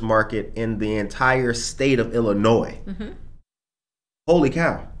farmers market in the entire state of Illinois. Mm-hmm. Holy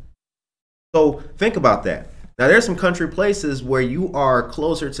cow. So think about that. Now, there's some country places where you are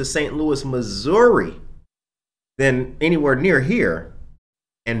closer to St. Louis, Missouri than anywhere near here.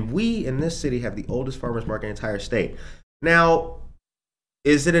 And we in this city have the oldest farmers market in the entire state. Now,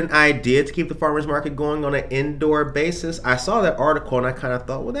 is it an idea to keep the farmers market going on an indoor basis? I saw that article and I kind of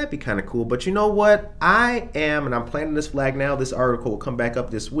thought, well, that'd be kind of cool. But you know what? And I'm planting this flag now. This article will come back up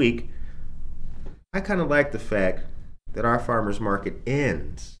this week. I kind of like the fact that our farmers market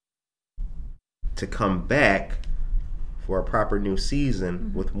ends to come back for a proper new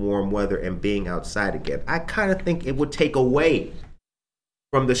season with warm weather and being outside again. I kind of think it would take away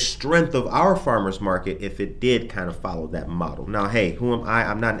from the strength of our farmers market if it did kind of follow that model. Now, hey, who am I?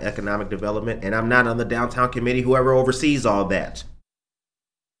 I'm not in economic development, and I'm not on the downtown committee, whoever oversees all that.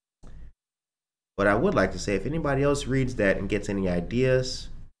 But I would like to say, if anybody else reads that and gets any ideas,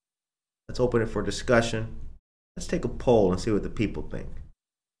 let's open it for discussion. Let's take a poll and see what the people think.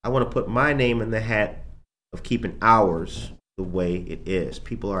 I want to put my name in the hat of keeping ours the way it is.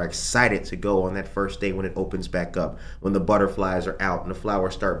 People are excited to go on that first day when it opens back up, when the butterflies are out and the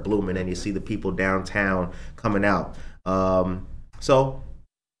flowers start blooming and you see the people downtown coming out. So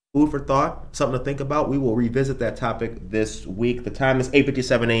food for thought, something to think about. We will revisit that topic this week. The time is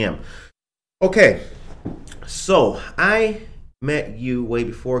 8:57 a.m. Okay, so I met you way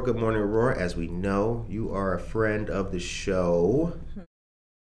before Good Morning Aurora. As we know, you are a friend of the show.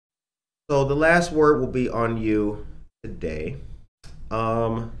 So the last word will be on you today.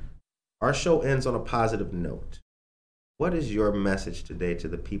 Our show ends on a positive note. What is your message today to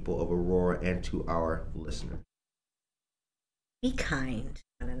the people of Aurora and to our listeners? Be kind to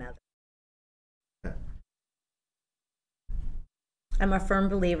one another. Okay. I'm a firm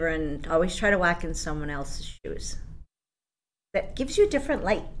believer in always try to walk in someone else's shoes. That gives you a different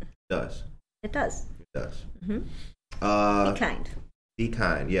light. It does. It does. It does. Be kind. Be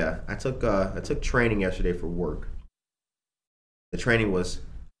kind. Yeah, I took training yesterday for work. The training was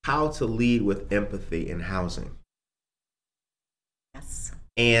how to lead with empathy in housing. Yes.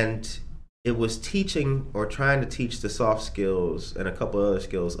 And it was teaching or trying to teach the soft skills and a couple other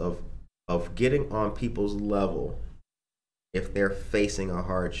skills of getting on people's level if they're facing a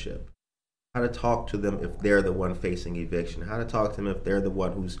hardship. How to talk to them if they're the one facing eviction. How to talk to them if they're the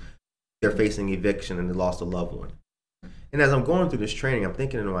one they're facing eviction and they lost a loved one. And as I'm going through this training, I'm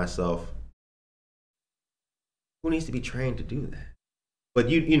thinking to myself, who needs to be trained to do that? But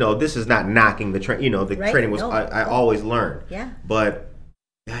you know, this is not knocking the training. You know, the Right, training was no. I always learned. Yeah. But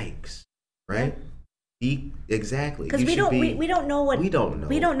yikes, right? Exactly. Because You we should don't be- we don't know what we don't know.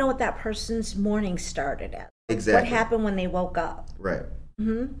 we don't know what that person's morning started at. Exactly. What happened when they woke up. Right.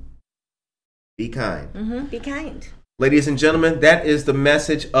 Mm-hmm. Be kind. Mm-hmm. Be kind. Ladies and gentlemen, that is the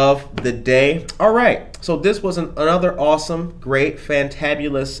message of the day. All right. So this was another awesome, great,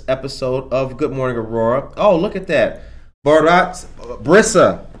 fantabulous episode of Good Morning Aurora. Oh, look at that.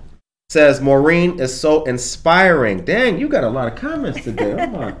 Brissa says, Maureen is so inspiring. Dang, you got a lot of comments today. Oh,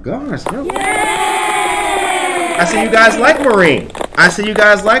 my gosh. I see you guys like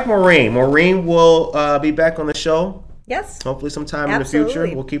Maureen. Maureen will be back on the show. Yes. Hopefully sometime Absolutely. in the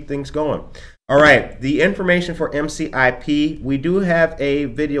future. We'll keep things going. All right. The information for MCIP, we do have a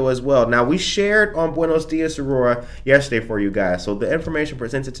video as well. Now, we shared on Buenos Dias Aurora yesterday for you guys. So the information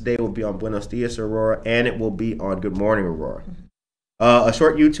presented today will be on Buenos Dias Aurora, and it will be on Good Morning Aurora. A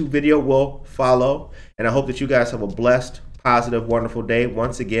short YouTube video will follow, and I hope that you guys have a blessed, positive, wonderful day.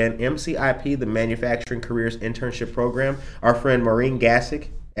 Once again, MCIP, the Manufacturing Careers Internship Program, our friend Maureen Gassick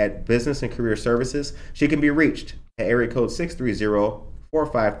at Business and Career Services, she can be reached at area code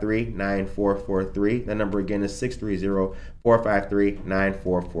 630-453-9443. The number again is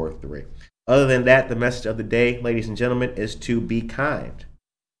 630-453-9443. Other than that, the message of the day, ladies and gentlemen, is to be kind.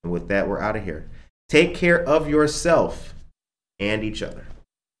 And with that, we're out of here. Take care of yourself and each other.